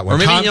remember that one. Or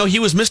maybe, he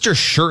was Mr.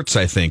 Shirts,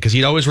 I think, because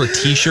he'd always wear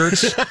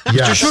T-shirts.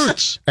 Mr.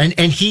 Shirts. And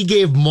he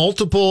gave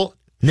multiple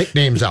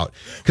nicknames out.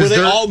 Were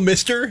they all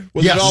Mr.?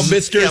 Was it all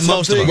Mr. Yeah,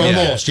 most of them.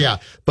 Almost, yeah.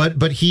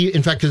 But he,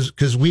 in fact,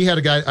 because we had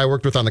a guy I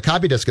worked with on the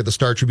copy desk at the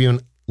Star Tribune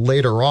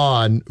later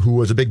on who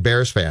was a big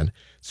Bears fan.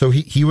 So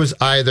he was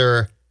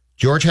either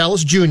George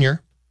Halas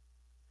Jr.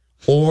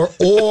 or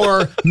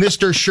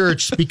Mr.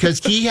 Shirts, because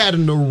he had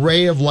an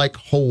array of like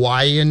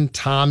Hawaiian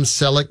Tom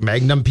Selleck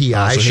Magnum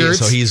PI shirts.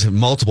 So he's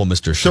multiple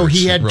Mr. Shirts. So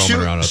he had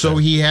two.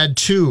 He had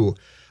two.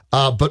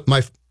 But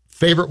my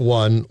favorite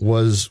one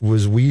was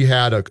we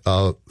had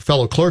a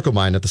fellow clerk of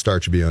mine at the Star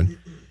Tribune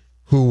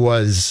who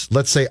was,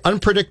 let's say,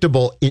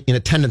 unpredictable in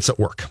attendance at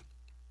work.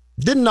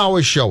 Didn't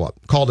always show up.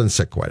 Called in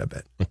sick quite a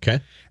bit. Okay.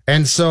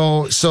 And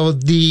so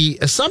the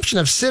assumption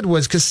of Sid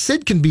was, because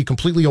Sid can be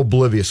completely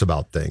oblivious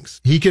about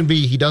things. He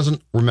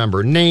doesn't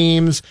remember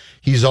names.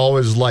 He's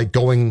always like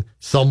going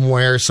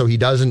somewhere, so he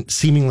doesn't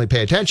seemingly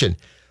pay attention.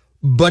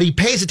 But he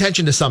pays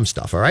attention to some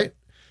stuff, all right?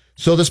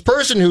 So this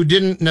person who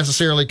didn't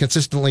necessarily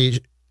consistently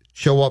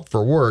show up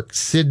for work,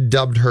 Sid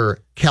dubbed her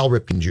Cal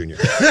Ripken Jr.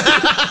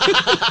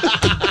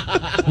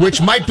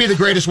 Which might be the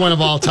greatest one of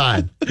all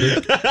time.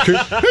 Hey,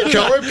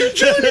 Cal Ripken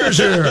Jr.'s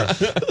here.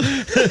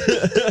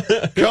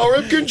 Cal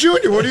Ripken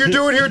Jr., what are you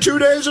doing here 2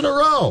 days in a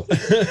row?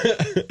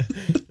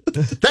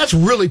 That's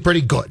really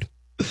pretty good.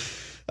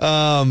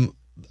 I don't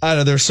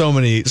know, there's so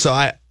many. So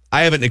I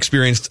haven't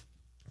experienced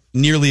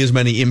nearly as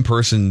many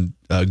in-person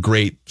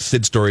great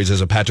Sid stories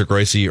as a Patrick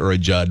Royce or a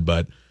Judd,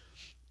 but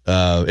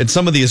and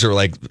some of these are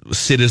like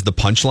Sid is the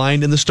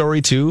punchline in the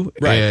story too.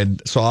 Right.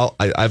 And so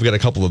I've got a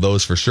couple of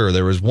those for sure.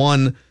 There was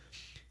one,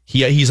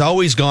 he's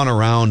always gone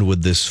around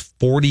with this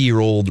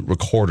 40-year-old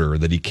recorder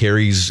that he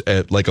carries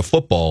at like a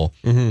football,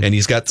 and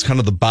he's got kind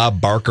of the Bob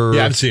Barker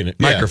I've seen it.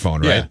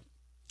 microphone, right? Yeah.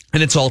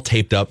 And it's all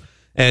taped up.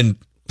 And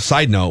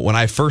side note, when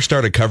I first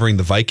started covering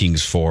the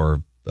Vikings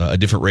for a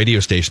different radio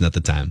station at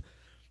the time,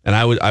 and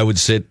I would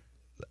sit,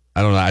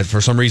 I don't know, for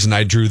some reason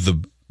I drew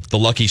the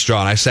lucky straw,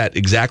 and I sat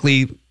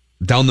exactly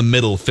down the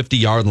middle,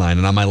 50-yard line,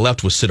 and on my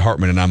left was Sid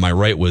Hartman, and on my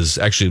right was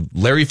actually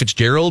Larry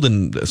Fitzgerald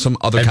and some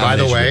other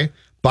combination.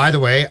 By the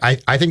way,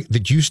 I think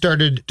that you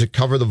started to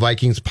cover the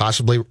Vikings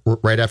possibly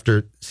right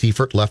after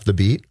Seifert left the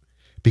beat,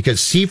 because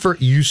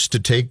Seifert used to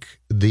take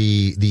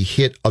the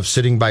hit of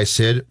sitting by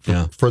Sid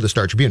for the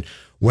Star Tribune.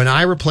 When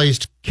I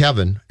replaced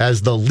Kevin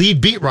as the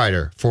lead beat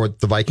writer for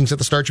the Vikings at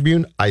the Star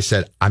Tribune, I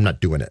said, I'm not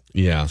doing it.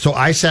 Yeah. So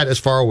I sat as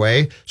far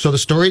away. So the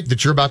story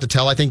that you're about to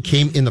tell, I think,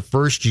 came in the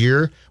first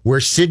year where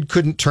Sid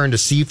couldn't turn to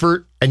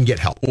Seifert and get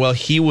help. Well,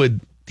 he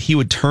would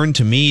turn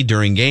to me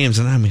during games,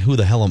 and I mean, who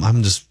the hell am I?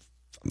 I'm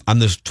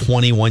this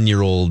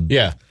 21-year-old,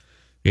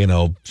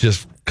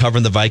 just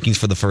covering the Vikings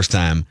for the first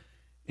time.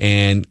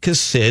 And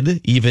because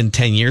Sid, even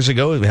 10 years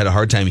ago, had a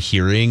hard time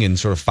hearing and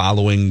sort of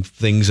following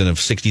things in a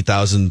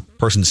 60,000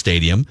 person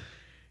stadium.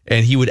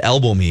 And he would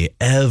elbow me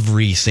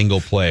every single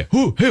play.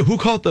 Who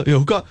caught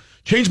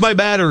changed my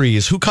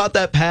batteries? Who caught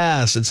that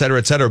pass? Et cetera,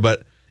 et cetera.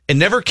 But it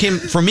never came,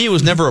 for me, it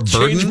was never a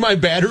burden. Changed my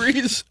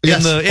batteries?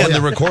 In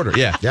the recorder.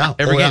 Yeah.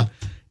 Every game.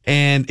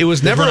 And it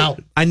was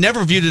I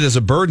never viewed it as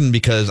a burden,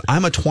 because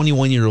I'm a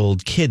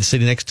 21-year-old kid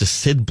sitting next to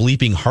Sid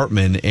bleeping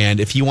Hartman. And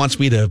if he wants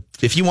me to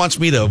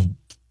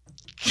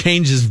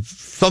change his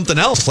something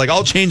else. Like,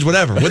 I'll change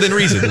whatever within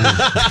reason.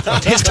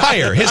 His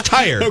tire.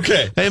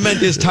 Okay. I meant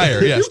his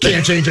tire. Yes. You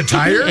can't change a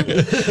tire.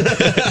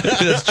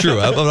 That's true.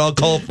 I'll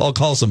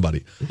call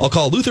somebody. I'll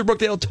call Luther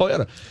Brookdale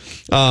Toyota.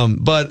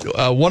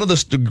 But one of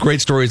the great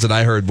stories that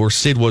I heard where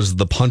Sid was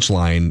the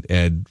punchline,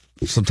 and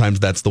sometimes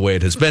that's the way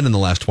it has been in the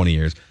last 20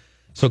 years.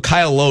 So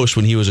Kyle Loesch,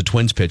 when he was a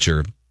Twins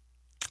pitcher,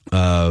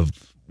 and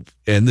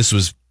this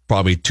was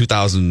probably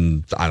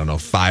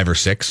 2005 or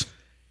 6,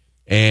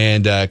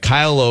 and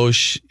Kyle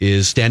Loesch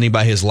is standing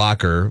by his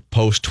locker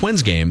post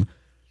Twins game.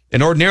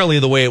 And ordinarily,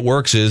 the way it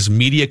works is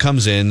media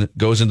comes in,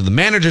 goes into the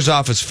manager's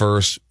office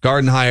first,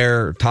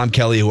 Gardenhire, Tom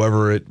Kelly,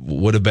 whoever it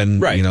would have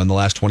been, right, in the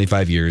last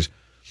 25 years.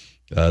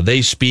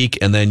 They speak,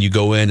 and then you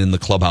go in, and the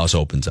clubhouse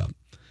opens up.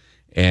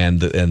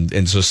 And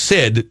so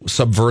Sid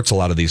subverts a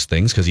lot of these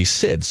things because he's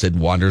Sid. Sid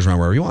wanders around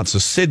wherever he wants. So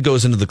Sid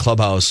goes into the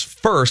clubhouse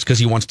first because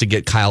he wants to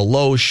get Kyle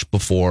Loesch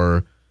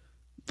before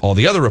all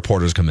the other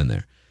reporters come in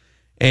there.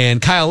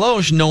 And Kyle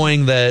Loesch,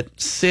 knowing that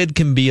Sid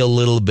can be a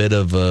little bit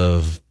of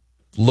a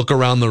look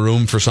around the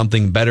room for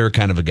something better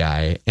kind of a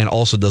guy, and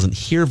also doesn't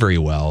hear very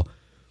well,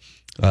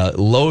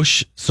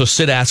 so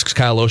Sid asks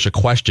Kyle Loesch a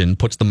question,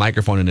 puts the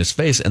microphone in his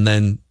face, and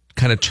then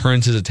kind of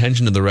turns his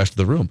attention to the rest of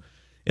the room.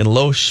 And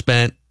Loesch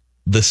spent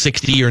the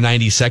 60 or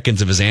 90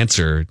 seconds of his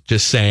answer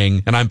just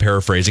saying, and I'm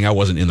paraphrasing, I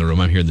wasn't in the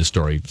room, I'm hearing this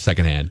story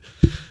secondhand.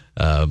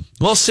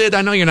 Well, Sid,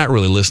 I know you're not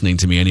really listening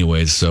to me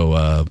anyways, so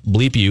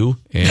bleep you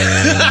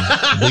and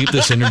bleep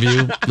this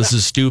interview. This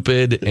is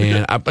stupid.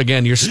 And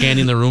again, you're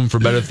scanning the room for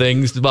better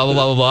things, blah, blah,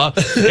 blah, blah,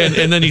 blah.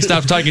 And then he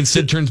stops talking.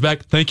 Sid turns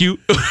back. Thank you.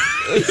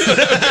 And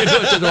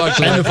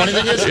the funny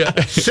thing is,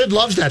 Sid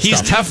loves that stuff.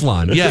 He's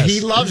Teflon. Yes. He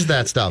loves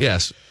that stuff.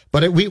 Yes.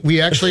 But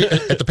we actually,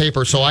 at the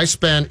paper,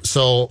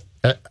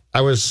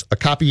 I was a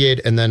copy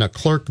aide and then a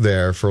clerk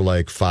there for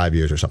like 5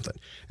 years or something.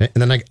 And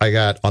then I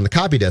got on the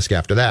copy desk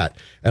after that.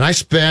 And I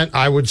spent,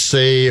 I would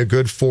say, a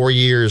good 4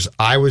 years.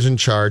 I was in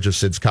charge of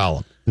Sid's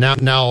column.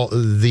 Now,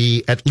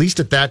 at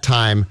least at that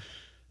time,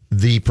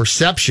 the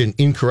perception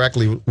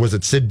incorrectly was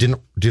that Sid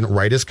didn't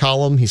write his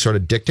column. He sort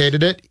of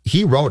dictated it.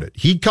 He wrote it.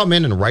 He'd come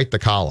in and write the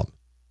column.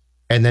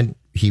 And then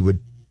he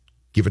would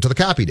give it to the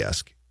copy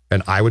desk.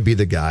 And I would be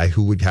the guy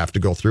who would have to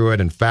go through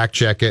it and fact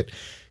check it,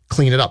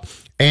 clean it up.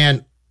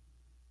 And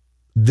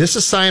this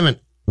assignment,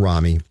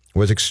 Rami,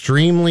 was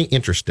extremely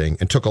interesting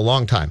and took a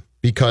long time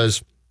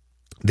because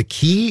the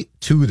key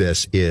to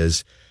this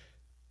is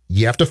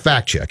you have to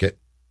fact check it.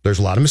 There's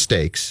a lot of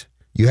mistakes.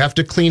 You have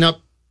to clean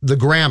up the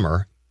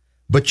grammar,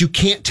 but you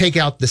can't take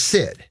out the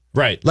Sid.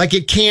 Right. Like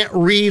it can't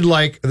read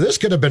like this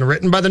could have been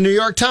written by the New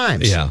York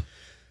Times. Yeah.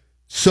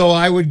 So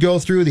I would go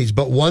through these.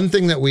 But one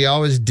thing that we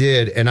always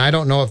did, and I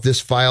don't know if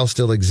this file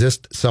still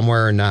exists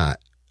somewhere or not,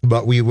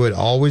 but we would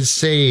always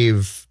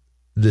save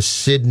the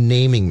Sid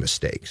naming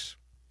mistakes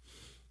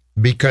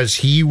because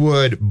he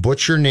would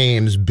butcher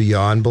names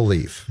beyond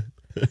belief.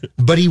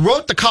 But he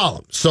wrote the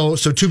column. So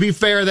to be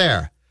fair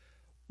there.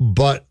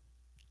 But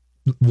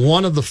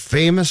one of the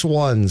famous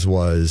ones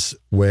was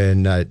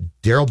when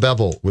Darrell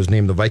Bevell was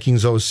named the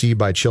Vikings OC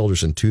by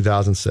Childress in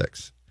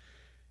 2006.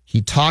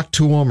 He talked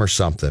to him or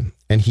something,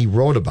 and he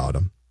wrote about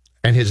him.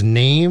 And his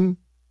name,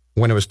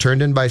 when it was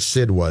turned in by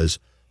Sid, was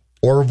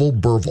Orville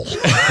Burville.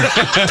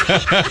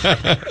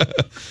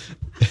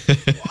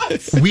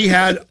 We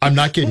had, I'm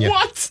not kidding you.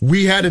 What?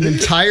 We had an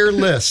entire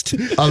list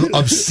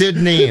of Sid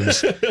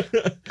names.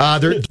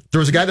 There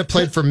was a guy that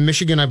played for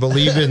Michigan, I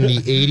believe, in the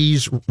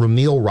 80s,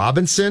 Ramil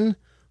Robinson,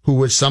 who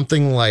was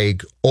something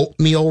like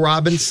Oatmeal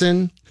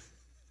Robinson.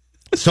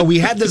 So we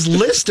had this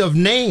list of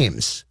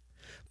names,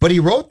 but he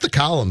wrote the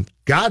column.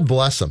 God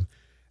bless him.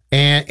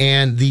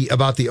 And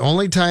about the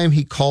only time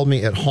he called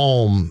me at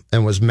home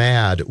and was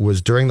mad was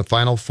during the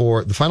Final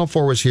Four. The Final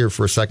Four was here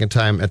for a second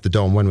time at the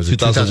Dome. When was it?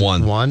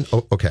 2001.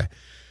 Oh, okay.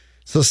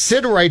 So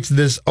Sid writes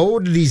this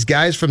ode to these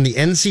guys from the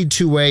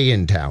NC2A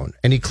in town,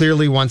 and he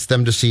clearly wants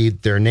them to see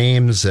their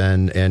names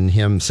and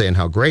him saying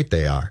how great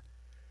they are.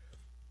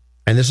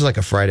 And this is like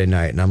a Friday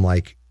night, and I'm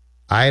like,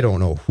 I don't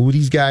know who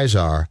these guys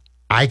are.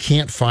 I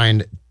can't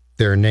find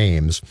their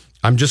names.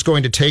 I'm just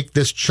going to take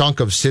this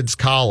chunk of Sid's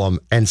column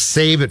and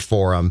save it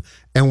for him,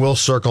 and we'll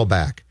circle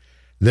back.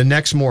 The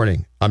next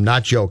morning, I'm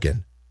not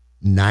joking,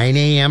 9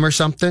 a.m. or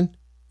something,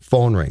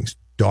 phone rings.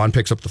 Dawn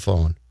picks up the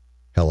phone.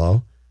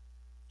 Hello?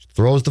 She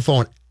throws the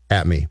phone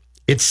at me.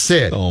 It's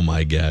Sid. Oh,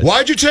 my God.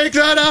 Why'd you take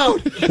that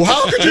out? Well,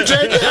 how could you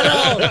take that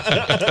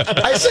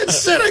out? I said,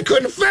 Sid, I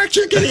couldn't fact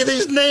check any of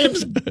these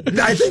names.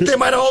 I think they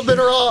might have all been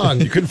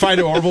wrong. You couldn't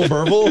find Orville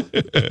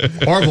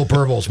Burville? Orville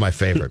Burville's my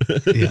favorite.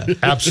 Yeah,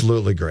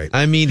 absolutely great.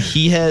 I mean,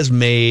 he has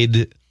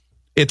made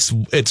it's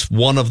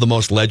one of the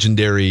most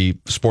legendary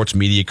sports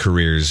media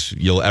careers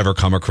you'll ever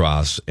come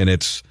across, and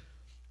it's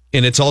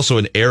also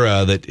an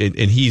era that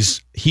and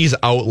he's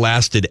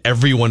outlasted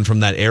everyone from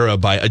that era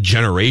by a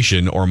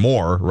generation or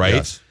more, right?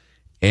 Yes.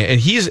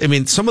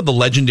 And some of the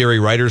legendary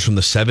writers from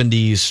the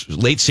 70s,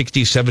 late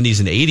 60s,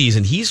 70s, and 80s,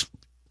 and he's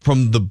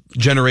from the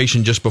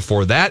generation just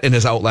before that and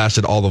has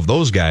outlasted all of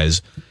those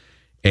guys.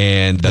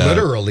 And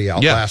literally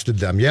outlasted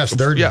them. Yes,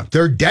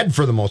 they're dead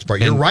for the most part.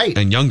 You're right.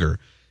 And younger.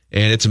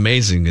 and it's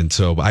amazing. And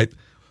so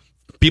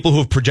people who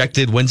have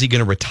projected when's he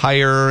going to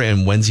retire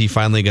and when's he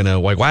finally going to,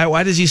 like,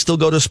 why does he still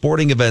go to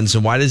sporting events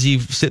and why does he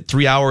sit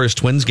 3 hours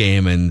Twins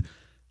game? And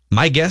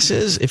my guess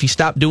is if he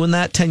stopped doing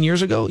that 10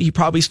 years ago, he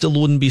probably still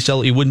wouldn't be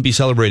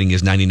celebrating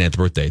his 99th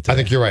birthday today. I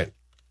think you're right.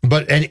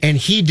 But and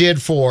he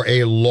did for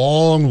a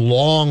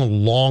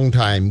long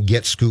time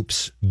get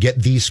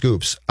these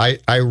scoops. I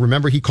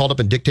remember he called up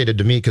and dictated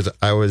to me because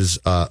I was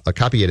a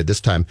copy editor this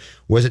time.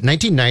 Was it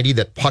 1990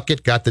 that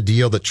Puckett got the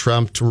deal that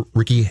trumped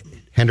Ricky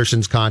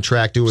Henderson's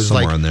contract? It was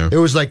somewhere in there. It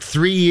was like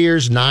 3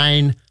 years,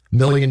 $9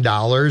 million.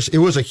 It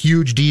was a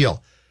huge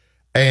deal.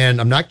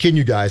 And I'm not kidding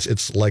you guys.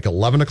 It's like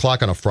 11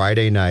 o'clock on a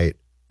Friday night,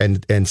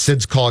 and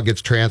Sid's call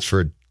gets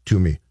transferred to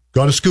me.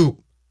 Got a scoop.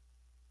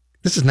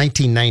 This is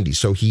 1990,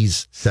 so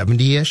he's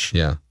 70-ish.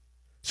 Yeah.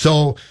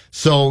 So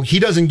he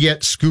doesn't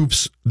get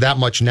scoops that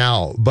much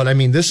now. But, I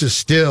mean, this is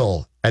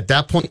still, at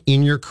that point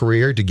in your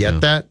career, to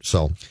get that.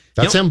 So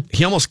that's him.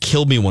 He almost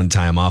killed me one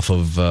time off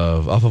of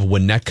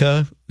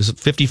Winnetka. Is it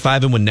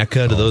 55 and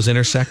Winnetka? Do those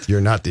intersect? You're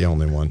not the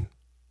only one.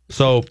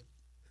 So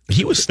I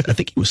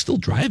think he was still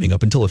driving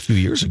up until a few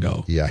years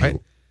ago. Yeah. Right?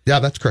 Yeah,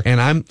 that's correct.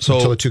 And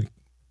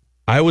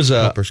I was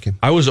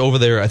over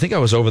there. I think I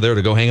was over there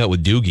to go hang out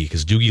with Doogie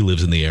because Doogie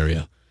lives in the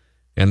area.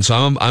 And so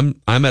I'm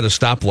at a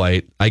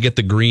stoplight. I get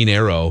the green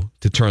arrow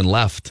to turn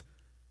left.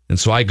 And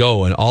so I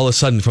go, and all of a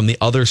sudden from the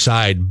other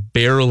side,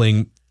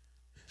 barreling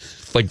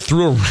like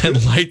through a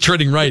red light,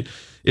 turning right,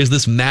 is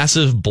this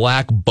massive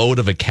black boat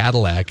of a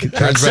Cadillac.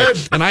 Turns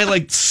right. And I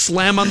like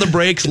slam on the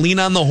brakes, lean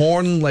on the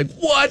horn, like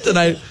what? And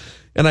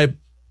I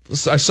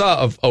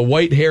saw a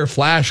white hair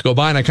flash go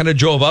by, and I kind of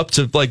drove up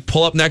to like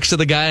pull up next to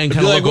the guy and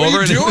kind of look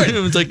over. And it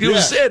was like, it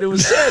was Sid.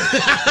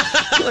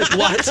 Like,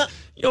 what?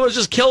 You almost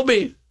just killed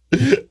me.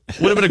 Would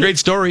have been a great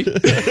story.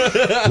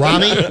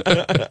 Rami,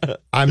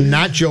 I'm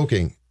not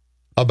joking.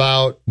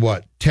 About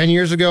 10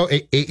 years ago,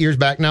 8 years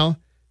back now,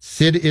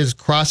 Sid is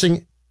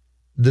crossing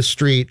the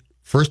street,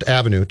 First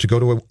Avenue, to go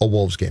to a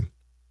Wolves game.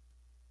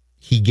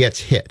 He gets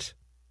hit.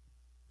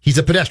 He's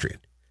a pedestrian.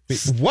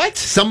 What?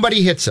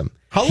 Somebody hits him.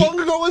 How long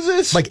ago was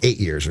this? Like 8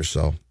 years or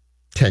so.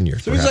 10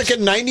 years. So perhaps. He's like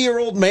a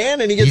 90-year-old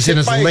man and he gets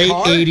hit by a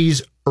car? He's in his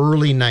late 80s,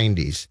 early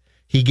 90s.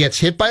 He gets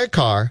hit by a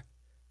car.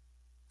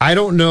 I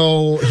don't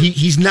know.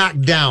 He's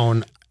knocked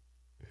down.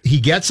 He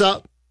gets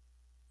up,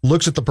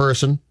 looks at the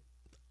person,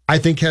 I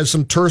think has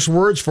some terse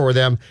words for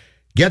them,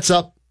 gets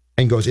up,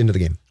 and goes into the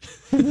game.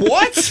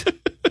 What?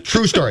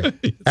 True story.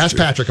 Ask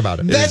Patrick about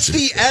it. That's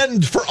the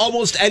end for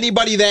almost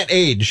anybody that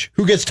age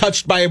who gets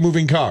touched by a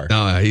moving car.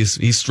 No,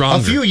 he's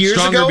stronger. A few years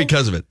stronger ago,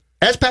 because of it.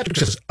 As Patrick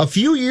says, a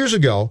few years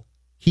ago,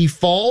 he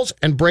falls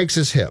and breaks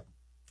his hip.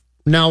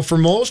 Now, for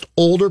most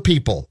older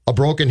people, a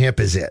broken hip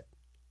is it.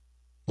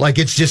 Like,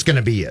 it's just going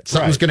to be it.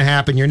 Something's going to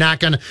happen. You're not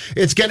going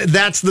to,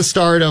 that's the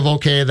start of,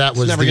 okay, that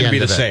was the end of it. It's never going to be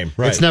the same.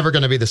 Right. It's never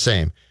going to be the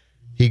same.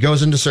 He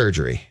goes into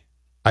surgery.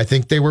 I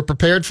think they were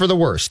prepared for the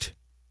worst.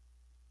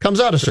 Comes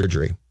out of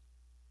surgery.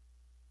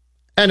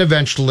 And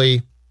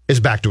eventually is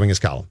back doing his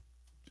column.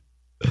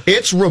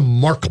 It's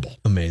remarkable.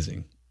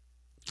 Amazing.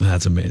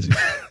 That's amazing.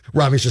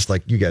 Rami's just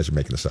like, you guys are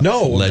making this up.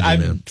 No, I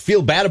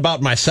feel bad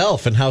about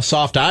myself and how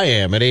soft I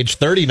am at age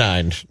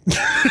 39.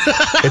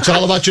 It's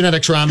all about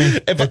genetics, Rami.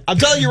 I'm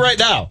telling you right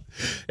now,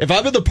 if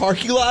I'm in the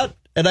parking lot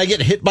and I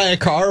get hit by a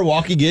car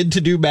walking in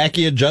to do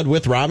Mackie and Judd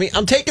with Rami,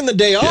 I'm taking the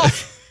day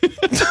off.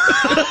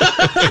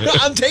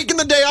 I'm taking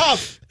the day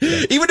off.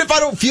 Even if I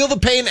don't feel the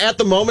pain at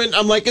the moment,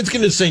 I'm like, it's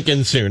going to sink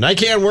in soon. I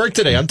can't work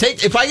today.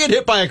 If I get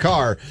hit by a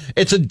car,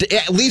 it's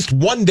at least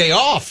 1 day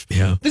off.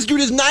 Yeah. This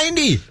dude is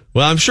 90.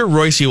 Well, I'm sure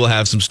Royce will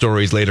have some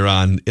stories later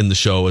on in the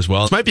show as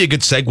well. This might be a good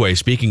segue,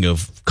 speaking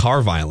of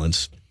car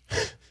violence.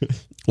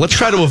 Let's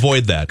try to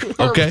avoid that,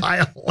 okay?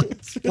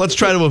 Let's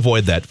try to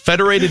avoid that.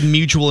 Federated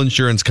Mutual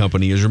Insurance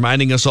Company is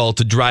reminding us all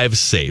to drive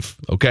safe,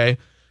 okay?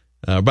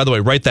 By the way,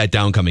 write that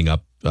down coming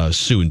up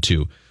soon,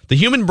 too. The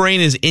human brain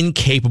is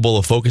incapable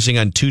of focusing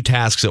on two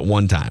tasks at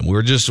one time.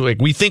 We're just like,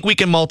 we think we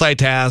can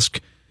multitask.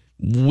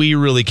 We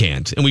really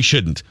can't, and we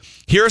shouldn't.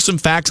 Here are some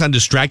facts on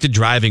distracted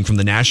driving from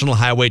the National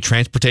Highway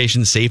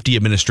Transportation Safety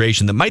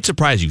Administration that might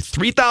surprise you.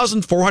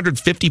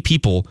 3,450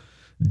 people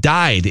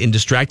died in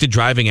distracted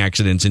driving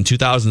accidents in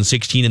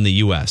 2016 in the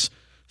U.S.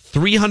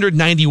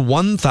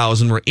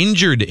 391,000 were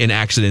injured in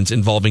accidents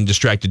involving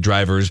distracted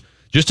drivers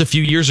just a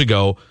few years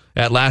ago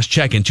at last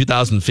check in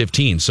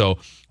 2015. So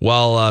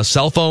while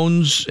cell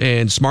phones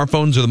and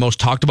smartphones are the most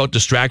talked about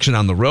distraction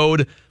on the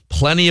road,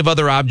 plenty of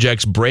other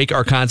objects break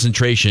our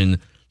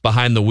concentration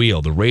behind the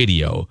wheel. The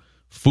radio,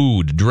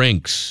 food,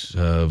 drinks,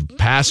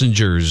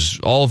 passengers,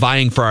 all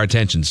vying for our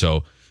attention.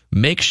 So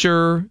make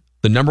sure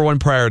the number one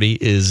priority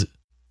is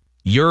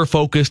your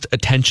focused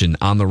attention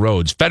on the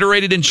roads.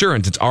 Federated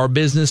Insurance, it's our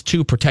business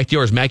to protect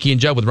yours. Mackie and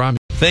Judd with Rami.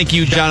 Thank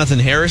you, Jonathan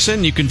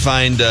Harrison. You can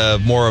find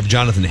more of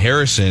Jonathan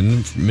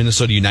Harrison,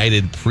 Minnesota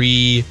United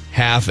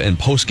pre-half and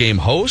post-game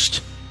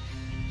host.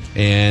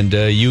 And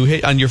you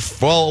hit on your.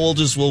 Well,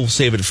 we'll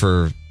save it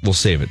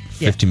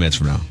 15 minutes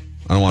from now.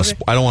 I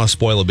don't want to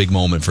spoil a big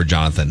moment for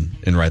Jonathan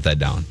and write that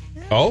down.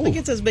 Oh. I think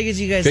it's as big as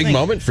you guys Big think.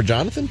 moment for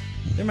Jonathan?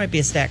 There might be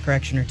a stat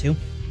correction or two.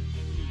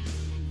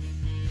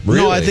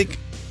 Really? No, I think.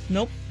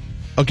 Nope.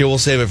 Okay, we'll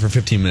save it for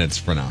 15 minutes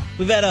for now.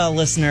 We've had a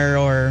listener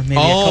or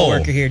maybe a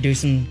coworker here do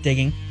some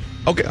digging.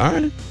 Okay, all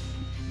right.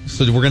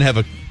 So we're going to have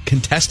a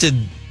contested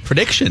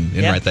prediction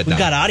and write that down. We've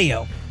got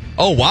audio.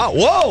 Oh, wow.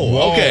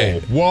 Whoa.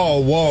 Okay.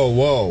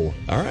 Whoa.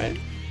 All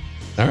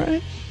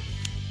right.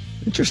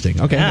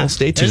 Interesting. Okay, Yeah, well,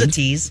 stay tuned. there's a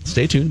tease.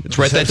 Stay tuned. Let's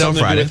write that down something to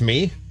do Friday. with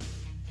me?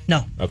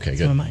 No. Okay, It's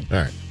good. one of mine. All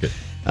right, good.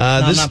 No,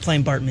 I'm not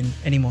playing Bartman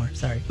anymore.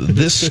 Sorry.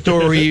 This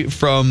story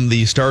from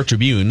the Star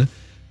Tribune.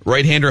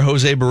 Right-hander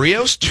Jose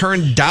Barrios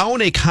turned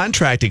down a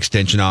contract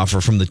extension offer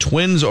from the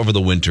Twins over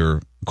the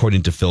winter,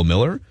 according to Phil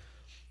Miller.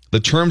 The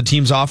term the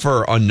team's offer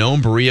are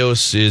unknown.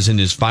 Barrios is in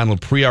his final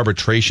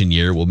pre-arbitration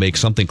year, will make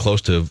something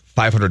close to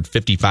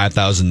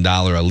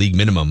 $555,000 a league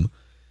minimum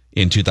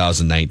in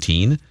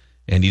 2019,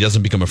 and he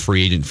doesn't become a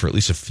free agent for at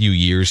least a few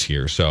years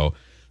here. So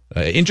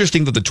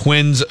interesting that the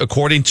Twins,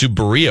 according to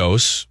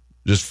Barrios,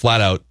 just flat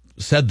out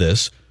said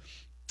this,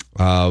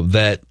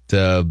 that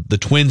the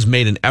Twins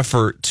made an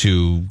effort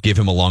to give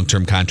him a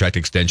long-term contract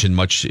extension,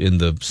 much in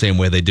the same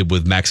way they did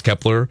with Max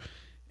Kepler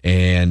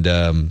and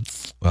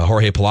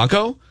Jorge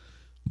Polanco.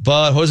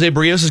 But Jose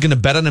Barrios is going to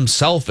bet on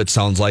himself, it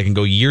sounds like, and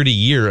go year to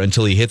year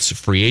until he hits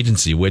free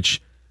agency,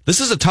 which this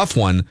is a tough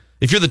one.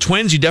 If you're the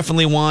Twins, you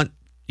definitely want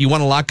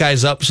to lock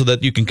guys up so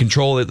that you can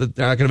control it.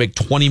 They're not going to make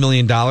 $20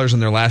 million in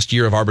their last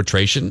year of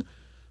arbitration.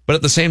 But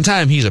at the same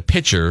time, he's a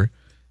pitcher.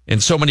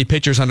 And so many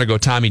pitchers undergo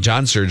Tommy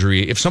John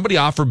surgery. If somebody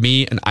offered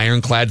me an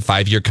ironclad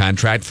 5-year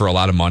contract for a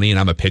lot of money and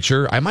I'm a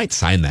pitcher, I might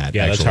sign that.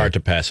 Yeah, actually. that's hard to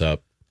pass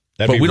up.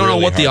 But we don't know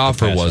what the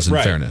offer was, in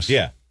fairness.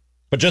 Yeah.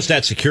 But just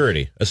that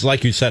security. It's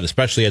like you said,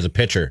 especially as a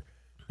pitcher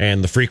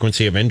and the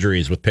frequency of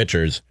injuries with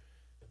pitchers,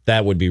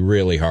 that would be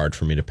really hard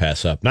for me to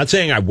pass up. Not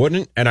saying I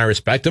wouldn't, and I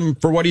respect him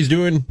for what he's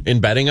doing in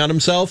betting on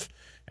himself.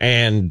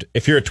 And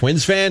if you're a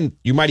Twins fan,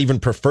 you might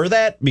even prefer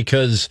that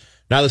because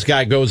now this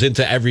guy goes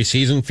into every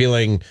season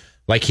feeling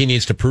like he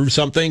needs to prove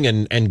something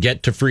and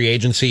get to free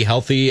agency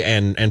healthy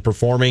and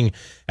performing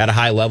at a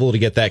high level to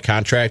get that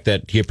contract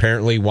that he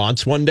apparently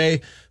wants one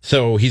day.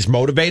 So he's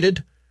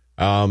motivated.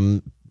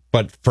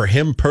 But for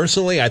him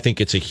personally, I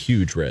think it's a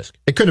huge risk.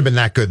 It couldn't have been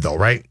that good, though,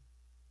 right?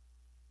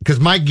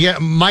 Because my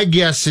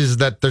guess is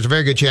that there's a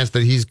very good chance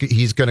that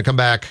he's going to come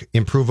back,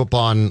 improve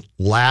upon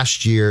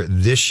last year,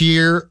 this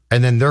year,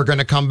 and then they're going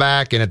to come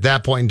back. And at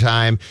that point in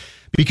time,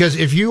 because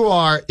if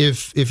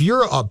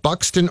you're a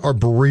Buxton or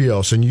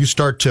Barrios and you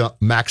start to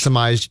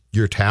maximize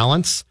your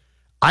talents,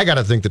 I got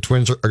to think the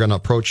Twins are going to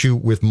approach you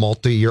with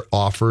multi-year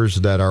offers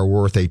that are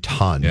worth a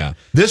ton. Yeah.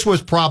 This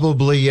was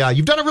probably,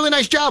 you've done a really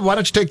nice job. Why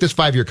don't you take this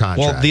 5-year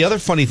contract? Well, the other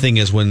funny thing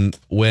is when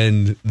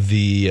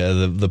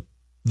the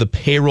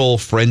payroll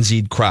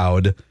frenzied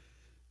crowd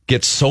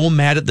gets so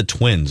mad at the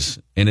Twins,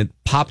 and it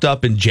popped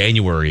up in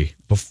January,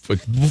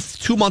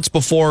 2 months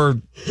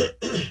before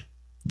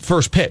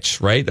first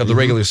pitch, right, of the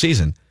regular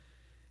season.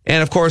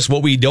 And, of course,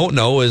 what we don't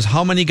know is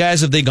how many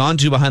guys have they gone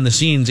to behind the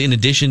scenes in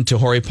addition to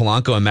Jorge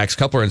Polanco and Max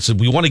Kepler and said,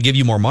 we want to give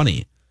you more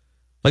money.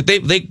 Like,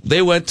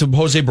 they went to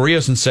Jose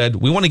Barrios and said,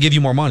 we want to give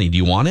you more money. Do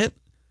you want it?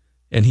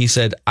 And he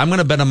said, I'm going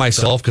to bet on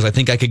myself because I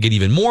think I could get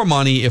even more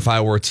money if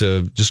I were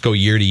to just go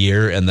year to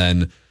year and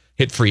then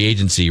hit free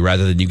agency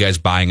rather than you guys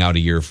buying out a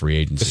year of free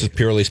agency. This is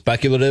purely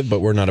speculative, but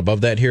we're not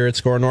above that here at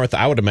Score North.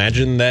 I would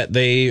imagine that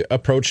they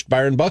approached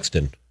Byron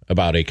Buxton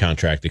about a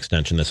contract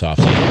extension this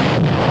offseason.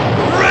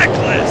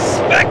 Reckless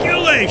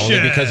speculation.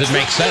 Only because it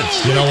makes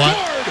sense. You know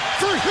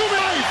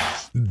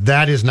what?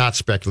 That is not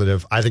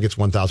speculative. I think it's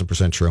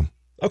 1,000% true.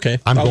 Okay.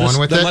 I'm going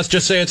with then it. Let's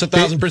just say it's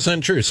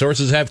 1,000% true.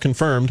 Sources have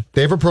confirmed.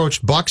 They've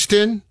approached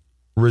Buxton,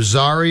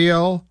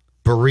 Rosario,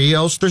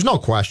 Barrios. There's no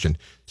question.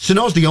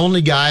 Sano's the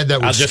only guy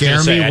that would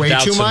scare me way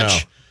too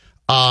much.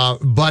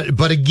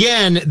 But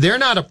again, they're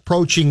not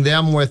approaching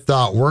them with,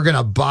 we're going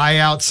to buy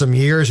out some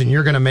years and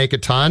you're going to make a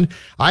ton.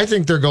 I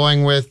think they're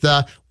going with,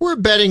 we're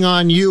betting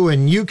on you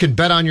and you can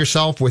bet on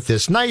yourself with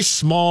this nice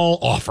small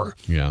offer.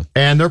 Yeah.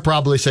 And they're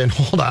probably saying,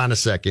 hold on a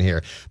second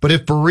here. But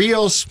if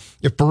Barrios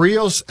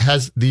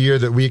has the year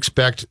that we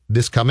expect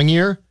this coming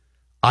year,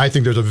 I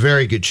think there's a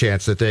very good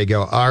chance that they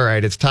go, all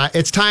right, it's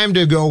time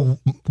to go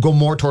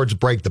more towards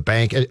break the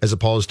bank as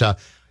opposed to,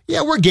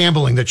 yeah, we're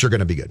gambling that you're going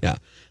to be good. Yeah.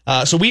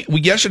 So we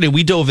yesterday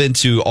we dove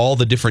into all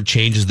the different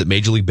changes that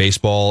Major League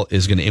Baseball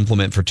is going to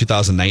implement for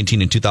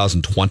 2019 and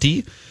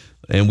 2020,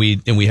 and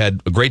we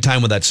had a great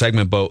time with that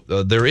segment.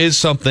 But there is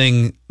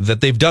something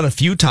that they've done a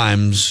few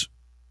times,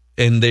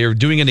 and they're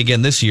doing it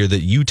again this year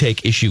that you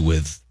take issue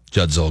with,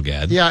 Judd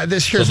Zulgad. Yeah,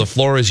 so the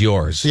floor is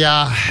yours.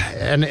 Yeah,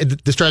 and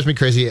this drives me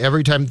crazy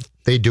every time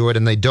they do it,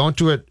 and they don't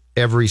do it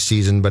every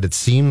season, but it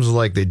seems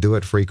like they do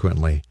it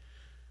frequently.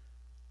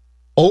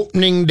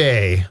 Opening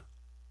day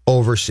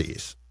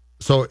overseas.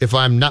 So if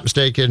I'm not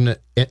mistaken,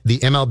 the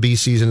MLB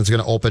season is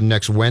going to open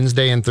next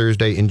Wednesday and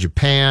Thursday in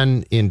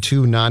Japan in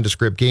 2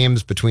 nondescript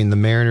games between the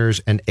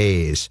Mariners and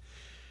A's.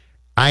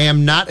 I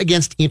am not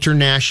against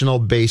international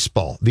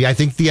baseball. I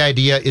think the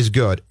idea is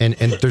good. And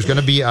there's going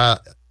to be a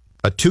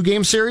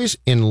 2-game series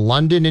in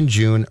London in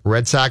June.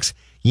 Red Sox,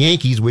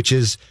 Yankees, which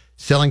is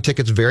selling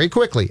tickets very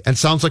quickly and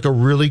sounds like a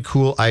really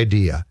cool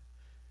idea.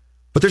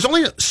 But there's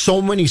only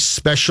so many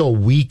special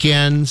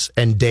weekends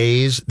and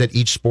days that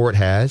each sport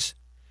has.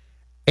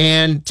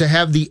 And to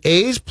have the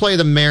A's play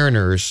the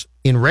Mariners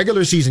in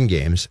regular season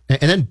games,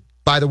 and then,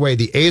 by the way,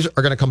 the A's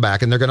are going to come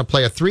back and they're going to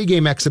play a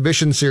 3-game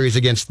exhibition series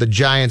against the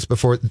Giants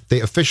before they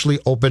officially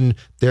open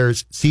their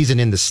season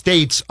in the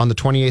States on the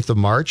 28th of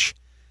March.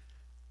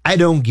 I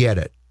don't get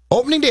it.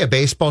 Opening day of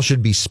baseball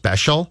should be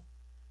special.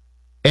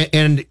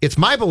 And it's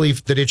my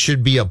belief that it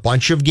should be a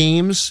bunch of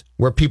games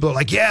where people are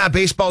like, yeah,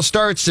 baseball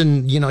starts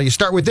and, you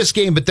start with this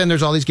game, but then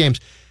there's all these games.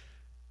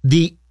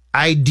 The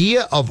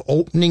idea of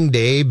opening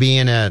day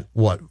being at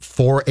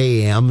 4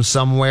 a.m.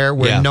 somewhere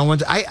where no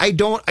one's, I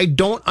don't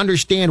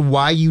understand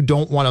why you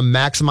don't want to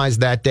maximize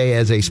that day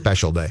as a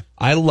special day.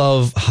 I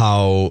love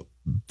how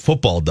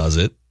football does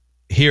it.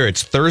 Here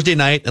it's Thursday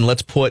night, and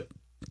let's put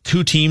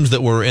two teams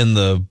that were in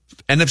the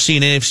NFC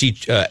and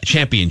AFC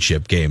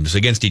championship games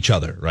against each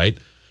other, right?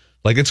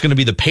 Like it's going to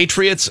be the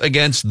Patriots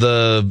against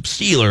the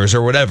Steelers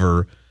or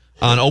whatever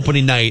on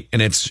opening night, and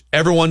it's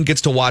everyone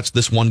gets to watch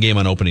this one game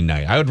on opening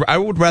night. I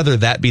would rather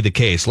that be the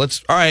case. All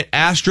right,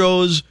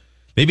 Astros,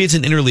 maybe it's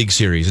an interleague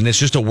series, and it's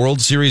just a World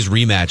Series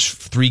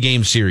rematch,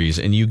 3-game series,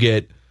 and you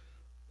get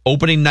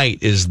opening night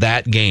is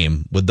that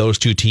game with those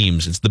two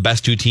teams. It's the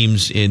best two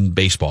teams in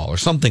baseball or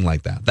something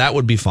like that. That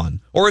would be fun.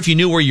 Or if you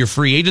knew where your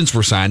free agents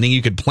were signing,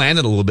 you could plan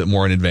it a little bit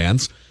more in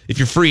advance. If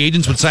your free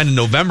agents would sign in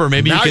November,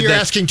 maybe now you could you're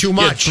asking too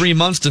much. Get 3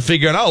 months to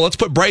figure out, let's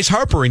put Bryce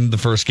Harper in the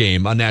first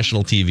game on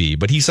national TV,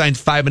 but he signed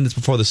 5 minutes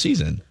before the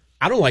season.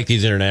 I don't like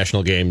these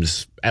international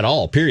games at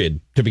all, period,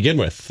 to begin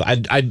with.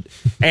 And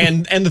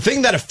the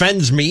thing that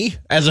offends me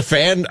as a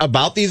fan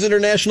about these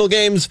international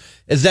games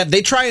is that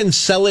they try and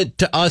sell it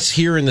to us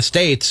here in the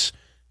States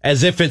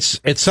as if it's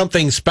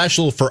something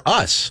special for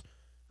us.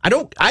 I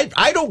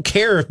don't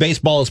care if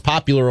baseball is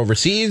popular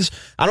overseas.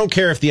 I don't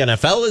care if the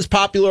NFL is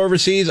popular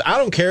overseas. I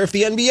don't care if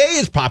the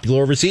NBA is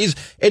popular overseas.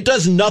 It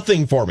does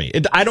nothing for me.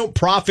 I don't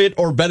profit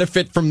or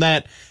benefit from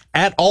that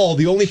at all.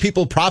 The only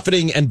people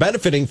profiting and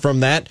benefiting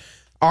from that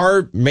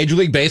are Major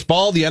League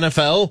Baseball, the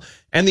NFL,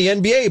 and the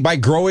NBA by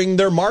growing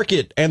their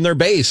market and their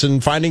base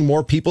and finding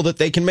more people that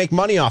they can make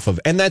money off of.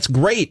 And that's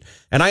great.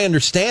 And I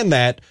understand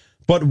that.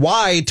 But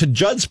why, to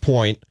Judd's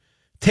point,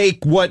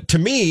 take what, to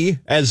me,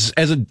 as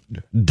a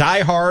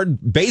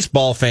diehard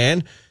baseball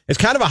fan, is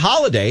kind of a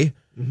holiday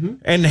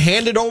and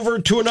hand it over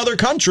to another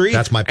country?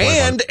 That's my point.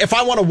 And if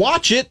I want to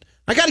watch it,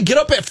 I got to get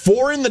up at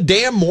 4 in the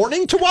damn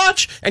morning to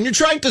watch? And you're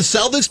trying to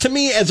sell this to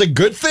me as a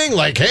good thing?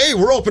 Like, hey,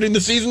 we're opening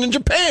the season in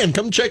Japan.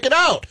 Come check it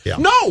out. Yeah.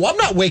 No, I'm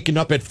not waking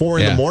up at 4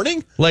 in the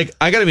morning. Like,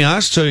 I got to be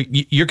honest. So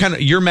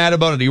you're mad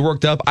about it. You're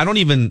worked up.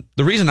 The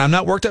reason I'm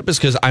not worked up is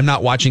because I'm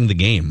not watching the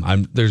game.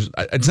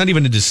 It's not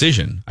even a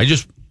decision. I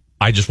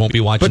just won't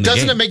be watching. But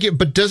doesn't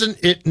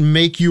it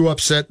make you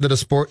upset that a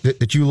sport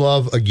that you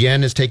love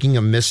again is taking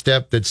a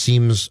misstep that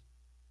seems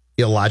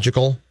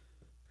illogical?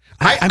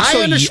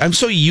 I'm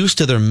so used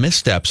to their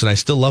missteps, and I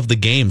still love the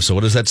game. So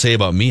what does that say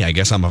about me? I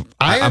guess I'm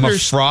a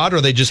fraud,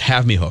 or they just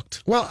have me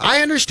hooked. Well,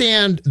 I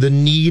understand the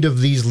need of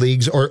these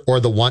leagues or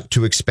the want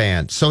to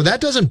expand, so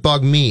that doesn't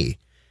bug me.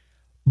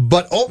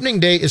 But opening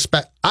day is.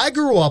 I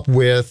grew up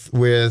with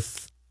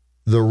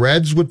the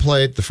Reds would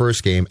play the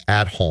first game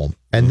at home,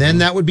 and then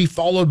that would be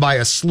followed by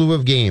a slew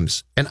of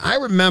games. And I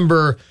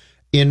remember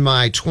in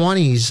my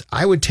 20s,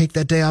 I would take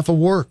that day off of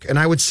work and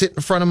I would sit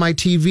in front of my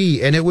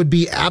TV, and it would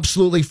be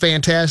absolutely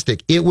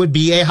fantastic. It would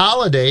be a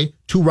holiday,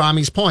 to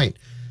Rami's point.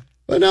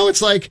 But now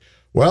it's like,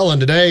 well, and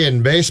today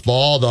in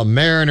baseball, the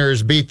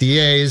Mariners beat the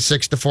A's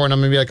 6-4, and I'm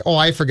going to be like, oh,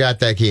 I forgot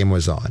that game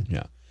was on.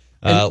 Yeah.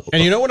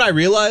 And you know when I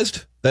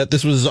realized that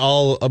this was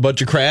all a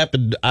bunch of crap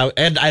and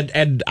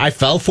I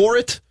fell for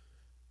it?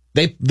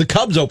 The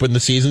Cubs opened the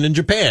season in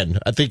Japan.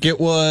 I think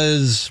it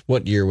was,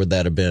 what year would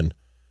that have been?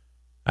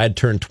 I'd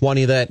turned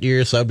 20 that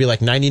year, so I'd be like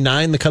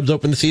 99. The Cubs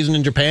opened the season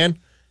in Japan.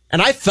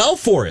 And I fell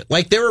for it.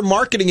 Like, they were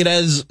marketing it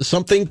as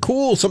something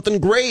cool, something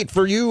great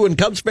for you and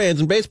Cubs fans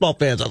and baseball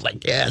fans. I was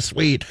like, yeah,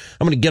 sweet.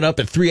 I'm going to get up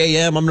at 3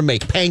 a.m. I'm going to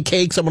make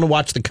pancakes. I'm going to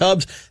watch the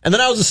Cubs. And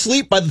then I was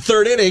asleep by the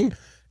third inning,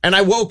 and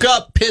I woke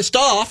up pissed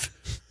off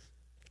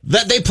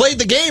that they played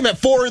the game at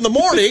 4 in the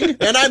morning,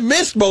 and I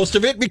missed most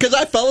of it because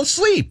I fell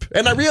asleep.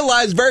 And I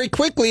realized very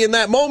quickly in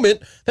that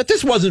moment that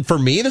this wasn't for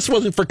me. This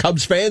wasn't for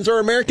Cubs fans or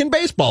American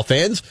baseball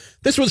fans.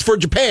 This was for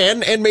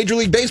Japan and Major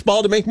League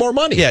Baseball to make more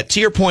money. Yeah, to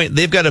your point,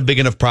 they've got a big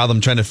enough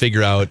problem trying to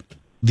figure out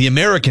the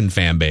American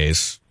fan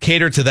base,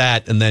 cater to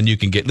that, and then you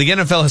can get... The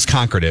NFL has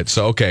conquered it,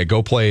 so okay,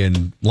 go play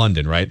in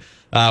London, right?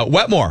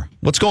 Wetmore,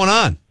 what's going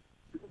on?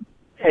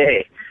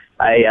 Hey.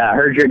 I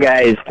heard your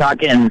guys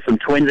talking some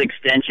Twins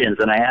extensions,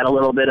 and I had a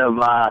little bit of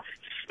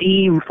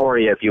steam for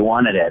you if you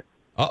wanted it.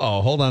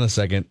 Uh-oh, hold on a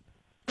second.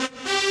 2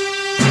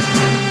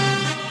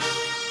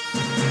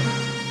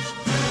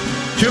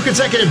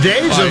 consecutive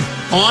days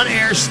of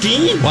on-air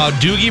steam? Wow,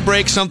 Doogie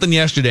break something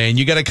yesterday, and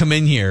you got to come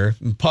in here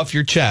and puff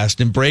your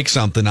chest and break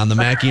something on the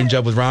Mackey and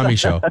Judd with Rami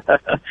show.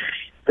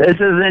 This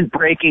isn't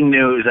breaking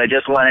news. I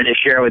just wanted to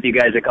share with you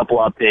guys a couple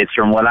updates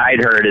from what I'd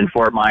heard in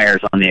Fort Myers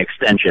on the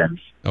extensions.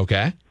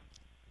 Okay.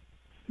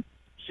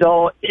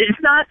 So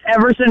it's not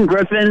Everson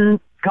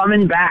Griffin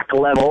coming back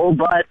level,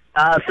 but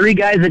three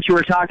guys that you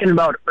were talking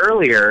about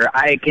earlier,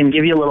 I can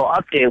give you a little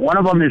update. One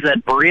of them is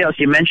at Barrios.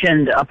 You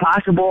mentioned a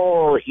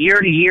possible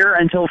year-to-year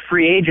until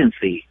free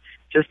agency.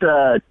 Just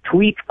a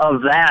tweak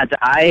of that,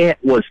 I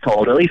was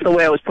told, at least the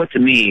way it was put to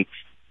me,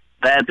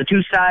 that the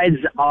two sides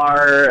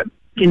are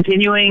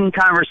continuing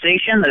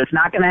conversation, that it's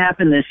not going to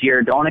happen this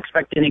year. Don't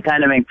expect any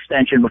kind of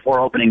extension before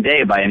opening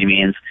day by any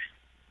means,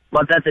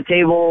 but that the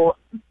table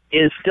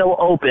is still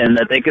open,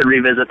 that they could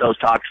revisit those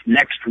talks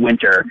next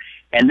winter.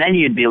 And then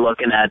you'd be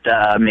looking at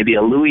maybe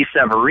a Luis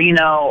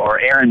Severino or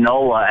Aaron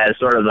Nola as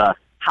sort of the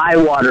high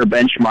water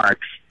benchmarks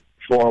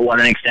for what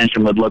an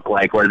extension would look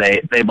like, where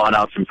they bought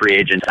out some free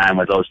agent time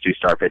with those two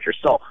star pitchers.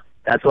 So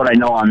that's what I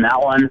know on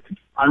that one.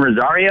 On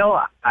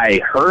Rosario, I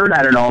heard,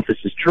 I don't know if this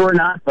is true or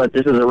not, but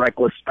this is a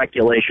reckless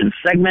speculation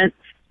segment.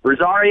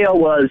 Rosario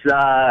was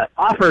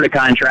offered a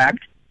contract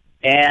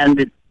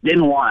and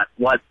didn't want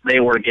what they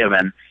were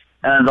given.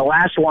 The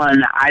last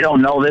one, I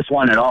don't know this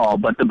one at all,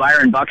 but the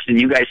Byron Buxton,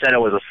 you guys said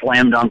it was a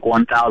slam dunk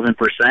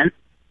 1,000%.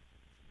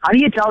 How do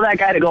you tell that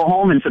guy to go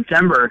home in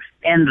September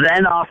and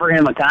then offer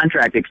him a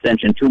contract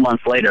extension 2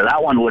 months later?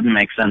 That one wouldn't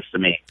make sense to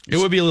me. It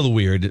would be a little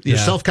weird. You're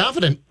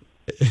self-confident.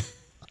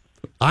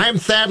 I'm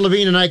Thad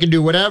Levine, and I can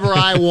do whatever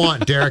I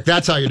want, Derek.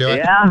 That's how you do it.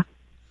 Yeah.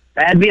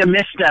 That'd be a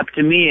misstep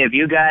to me if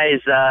you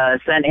guys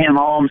sent him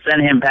home,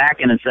 sent him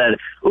packing, and said,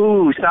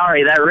 ooh,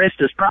 sorry, that wrist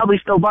is probably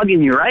still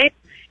bugging you, right?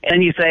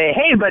 And you say,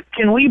 hey, but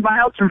can we buy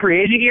out some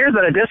free agent years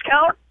at a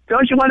discount?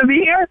 Don't you want to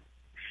be here?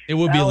 It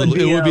would be a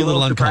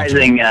little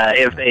surprising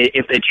if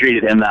they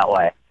treated him that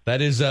way.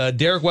 That is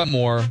Derek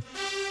Wetmore.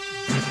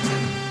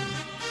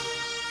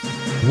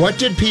 What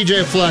did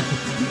PJ Fleck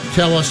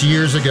tell us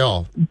years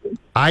ago?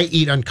 I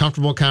eat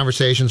uncomfortable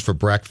conversations for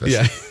breakfast.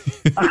 Yeah.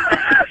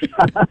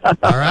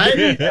 All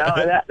right?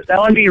 That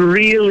would be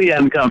really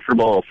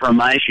uncomfortable from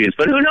my shoes.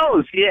 But who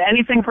knows? Yeah,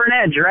 anything for an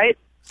edge, right?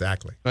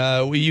 Exactly.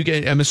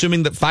 I'm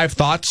assuming that 5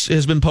 Thoughts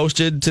has been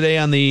posted today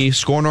on the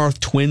Score North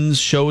Twins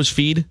show's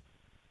feed.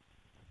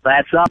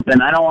 That's up,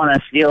 and I don't want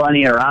to steal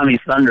any of Rami's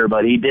thunder,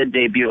 but he did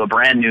debut a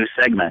brand new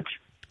segment.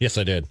 Yes,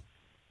 I did.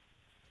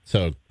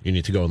 So you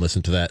need to go and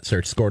listen to that.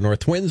 Search Score North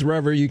Twins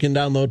wherever you can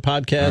download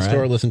podcasts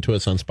or listen to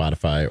us on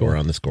Spotify or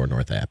on the Score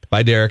North app.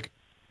 Bye, Derek.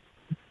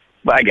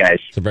 Bye, guys.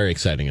 It's a very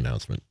exciting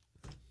announcement.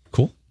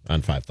 Cool.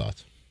 On 5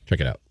 Thoughts. Check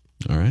it out.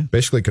 All right.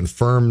 Basically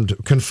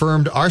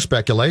confirmed our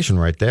speculation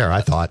right there,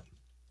 I thought.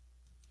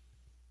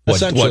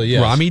 What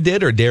yes. Rami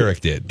did or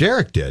Derek did?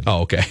 Derek did.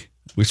 Oh, okay.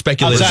 We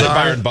speculated. Outside of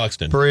Byron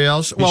Buxton.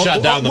 Barrios. He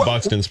shot down the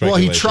Buxton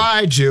speculation. Well, he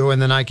tried to,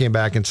 and then I came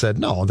back and said,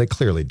 no, they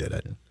clearly did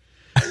it.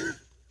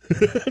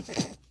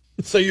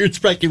 So your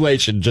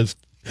speculation just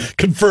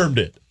confirmed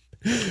it.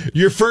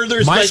 Your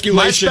further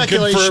speculation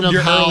confirmed of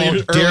your how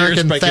earlier Derek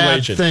and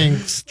speculation. Thad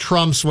thinks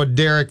trumps what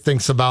Derek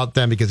thinks about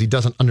them because he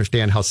doesn't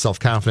understand how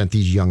self-confident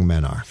these young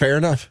men are. Fair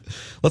enough.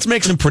 Let's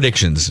make some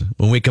predictions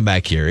when we come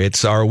back here.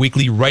 It's our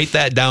weekly Write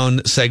That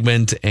Down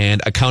segment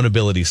and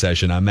accountability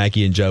session on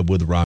Mackie and Jubb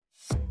with Ron.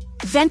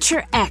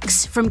 Venture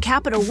X from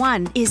Capital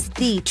One is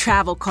the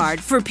travel card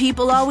for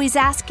people always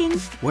asking,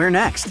 where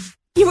next?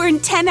 You earn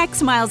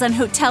 10x miles on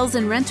hotels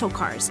and rental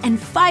cars, and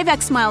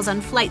 5x miles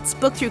on flights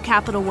booked through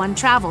Capital One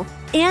Travel,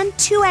 and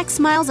 2x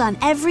miles on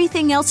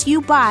everything else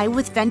you buy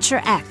with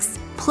Venture X.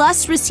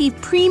 Plus, receive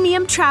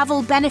premium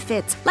travel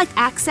benefits like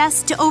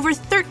access to over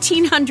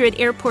 1,300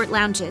 airport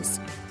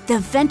lounges. The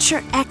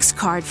Venture X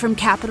card from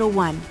Capital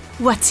One.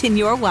 What's in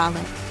your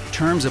wallet?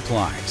 Terms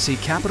apply. See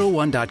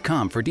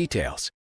CapitalOne.com for details.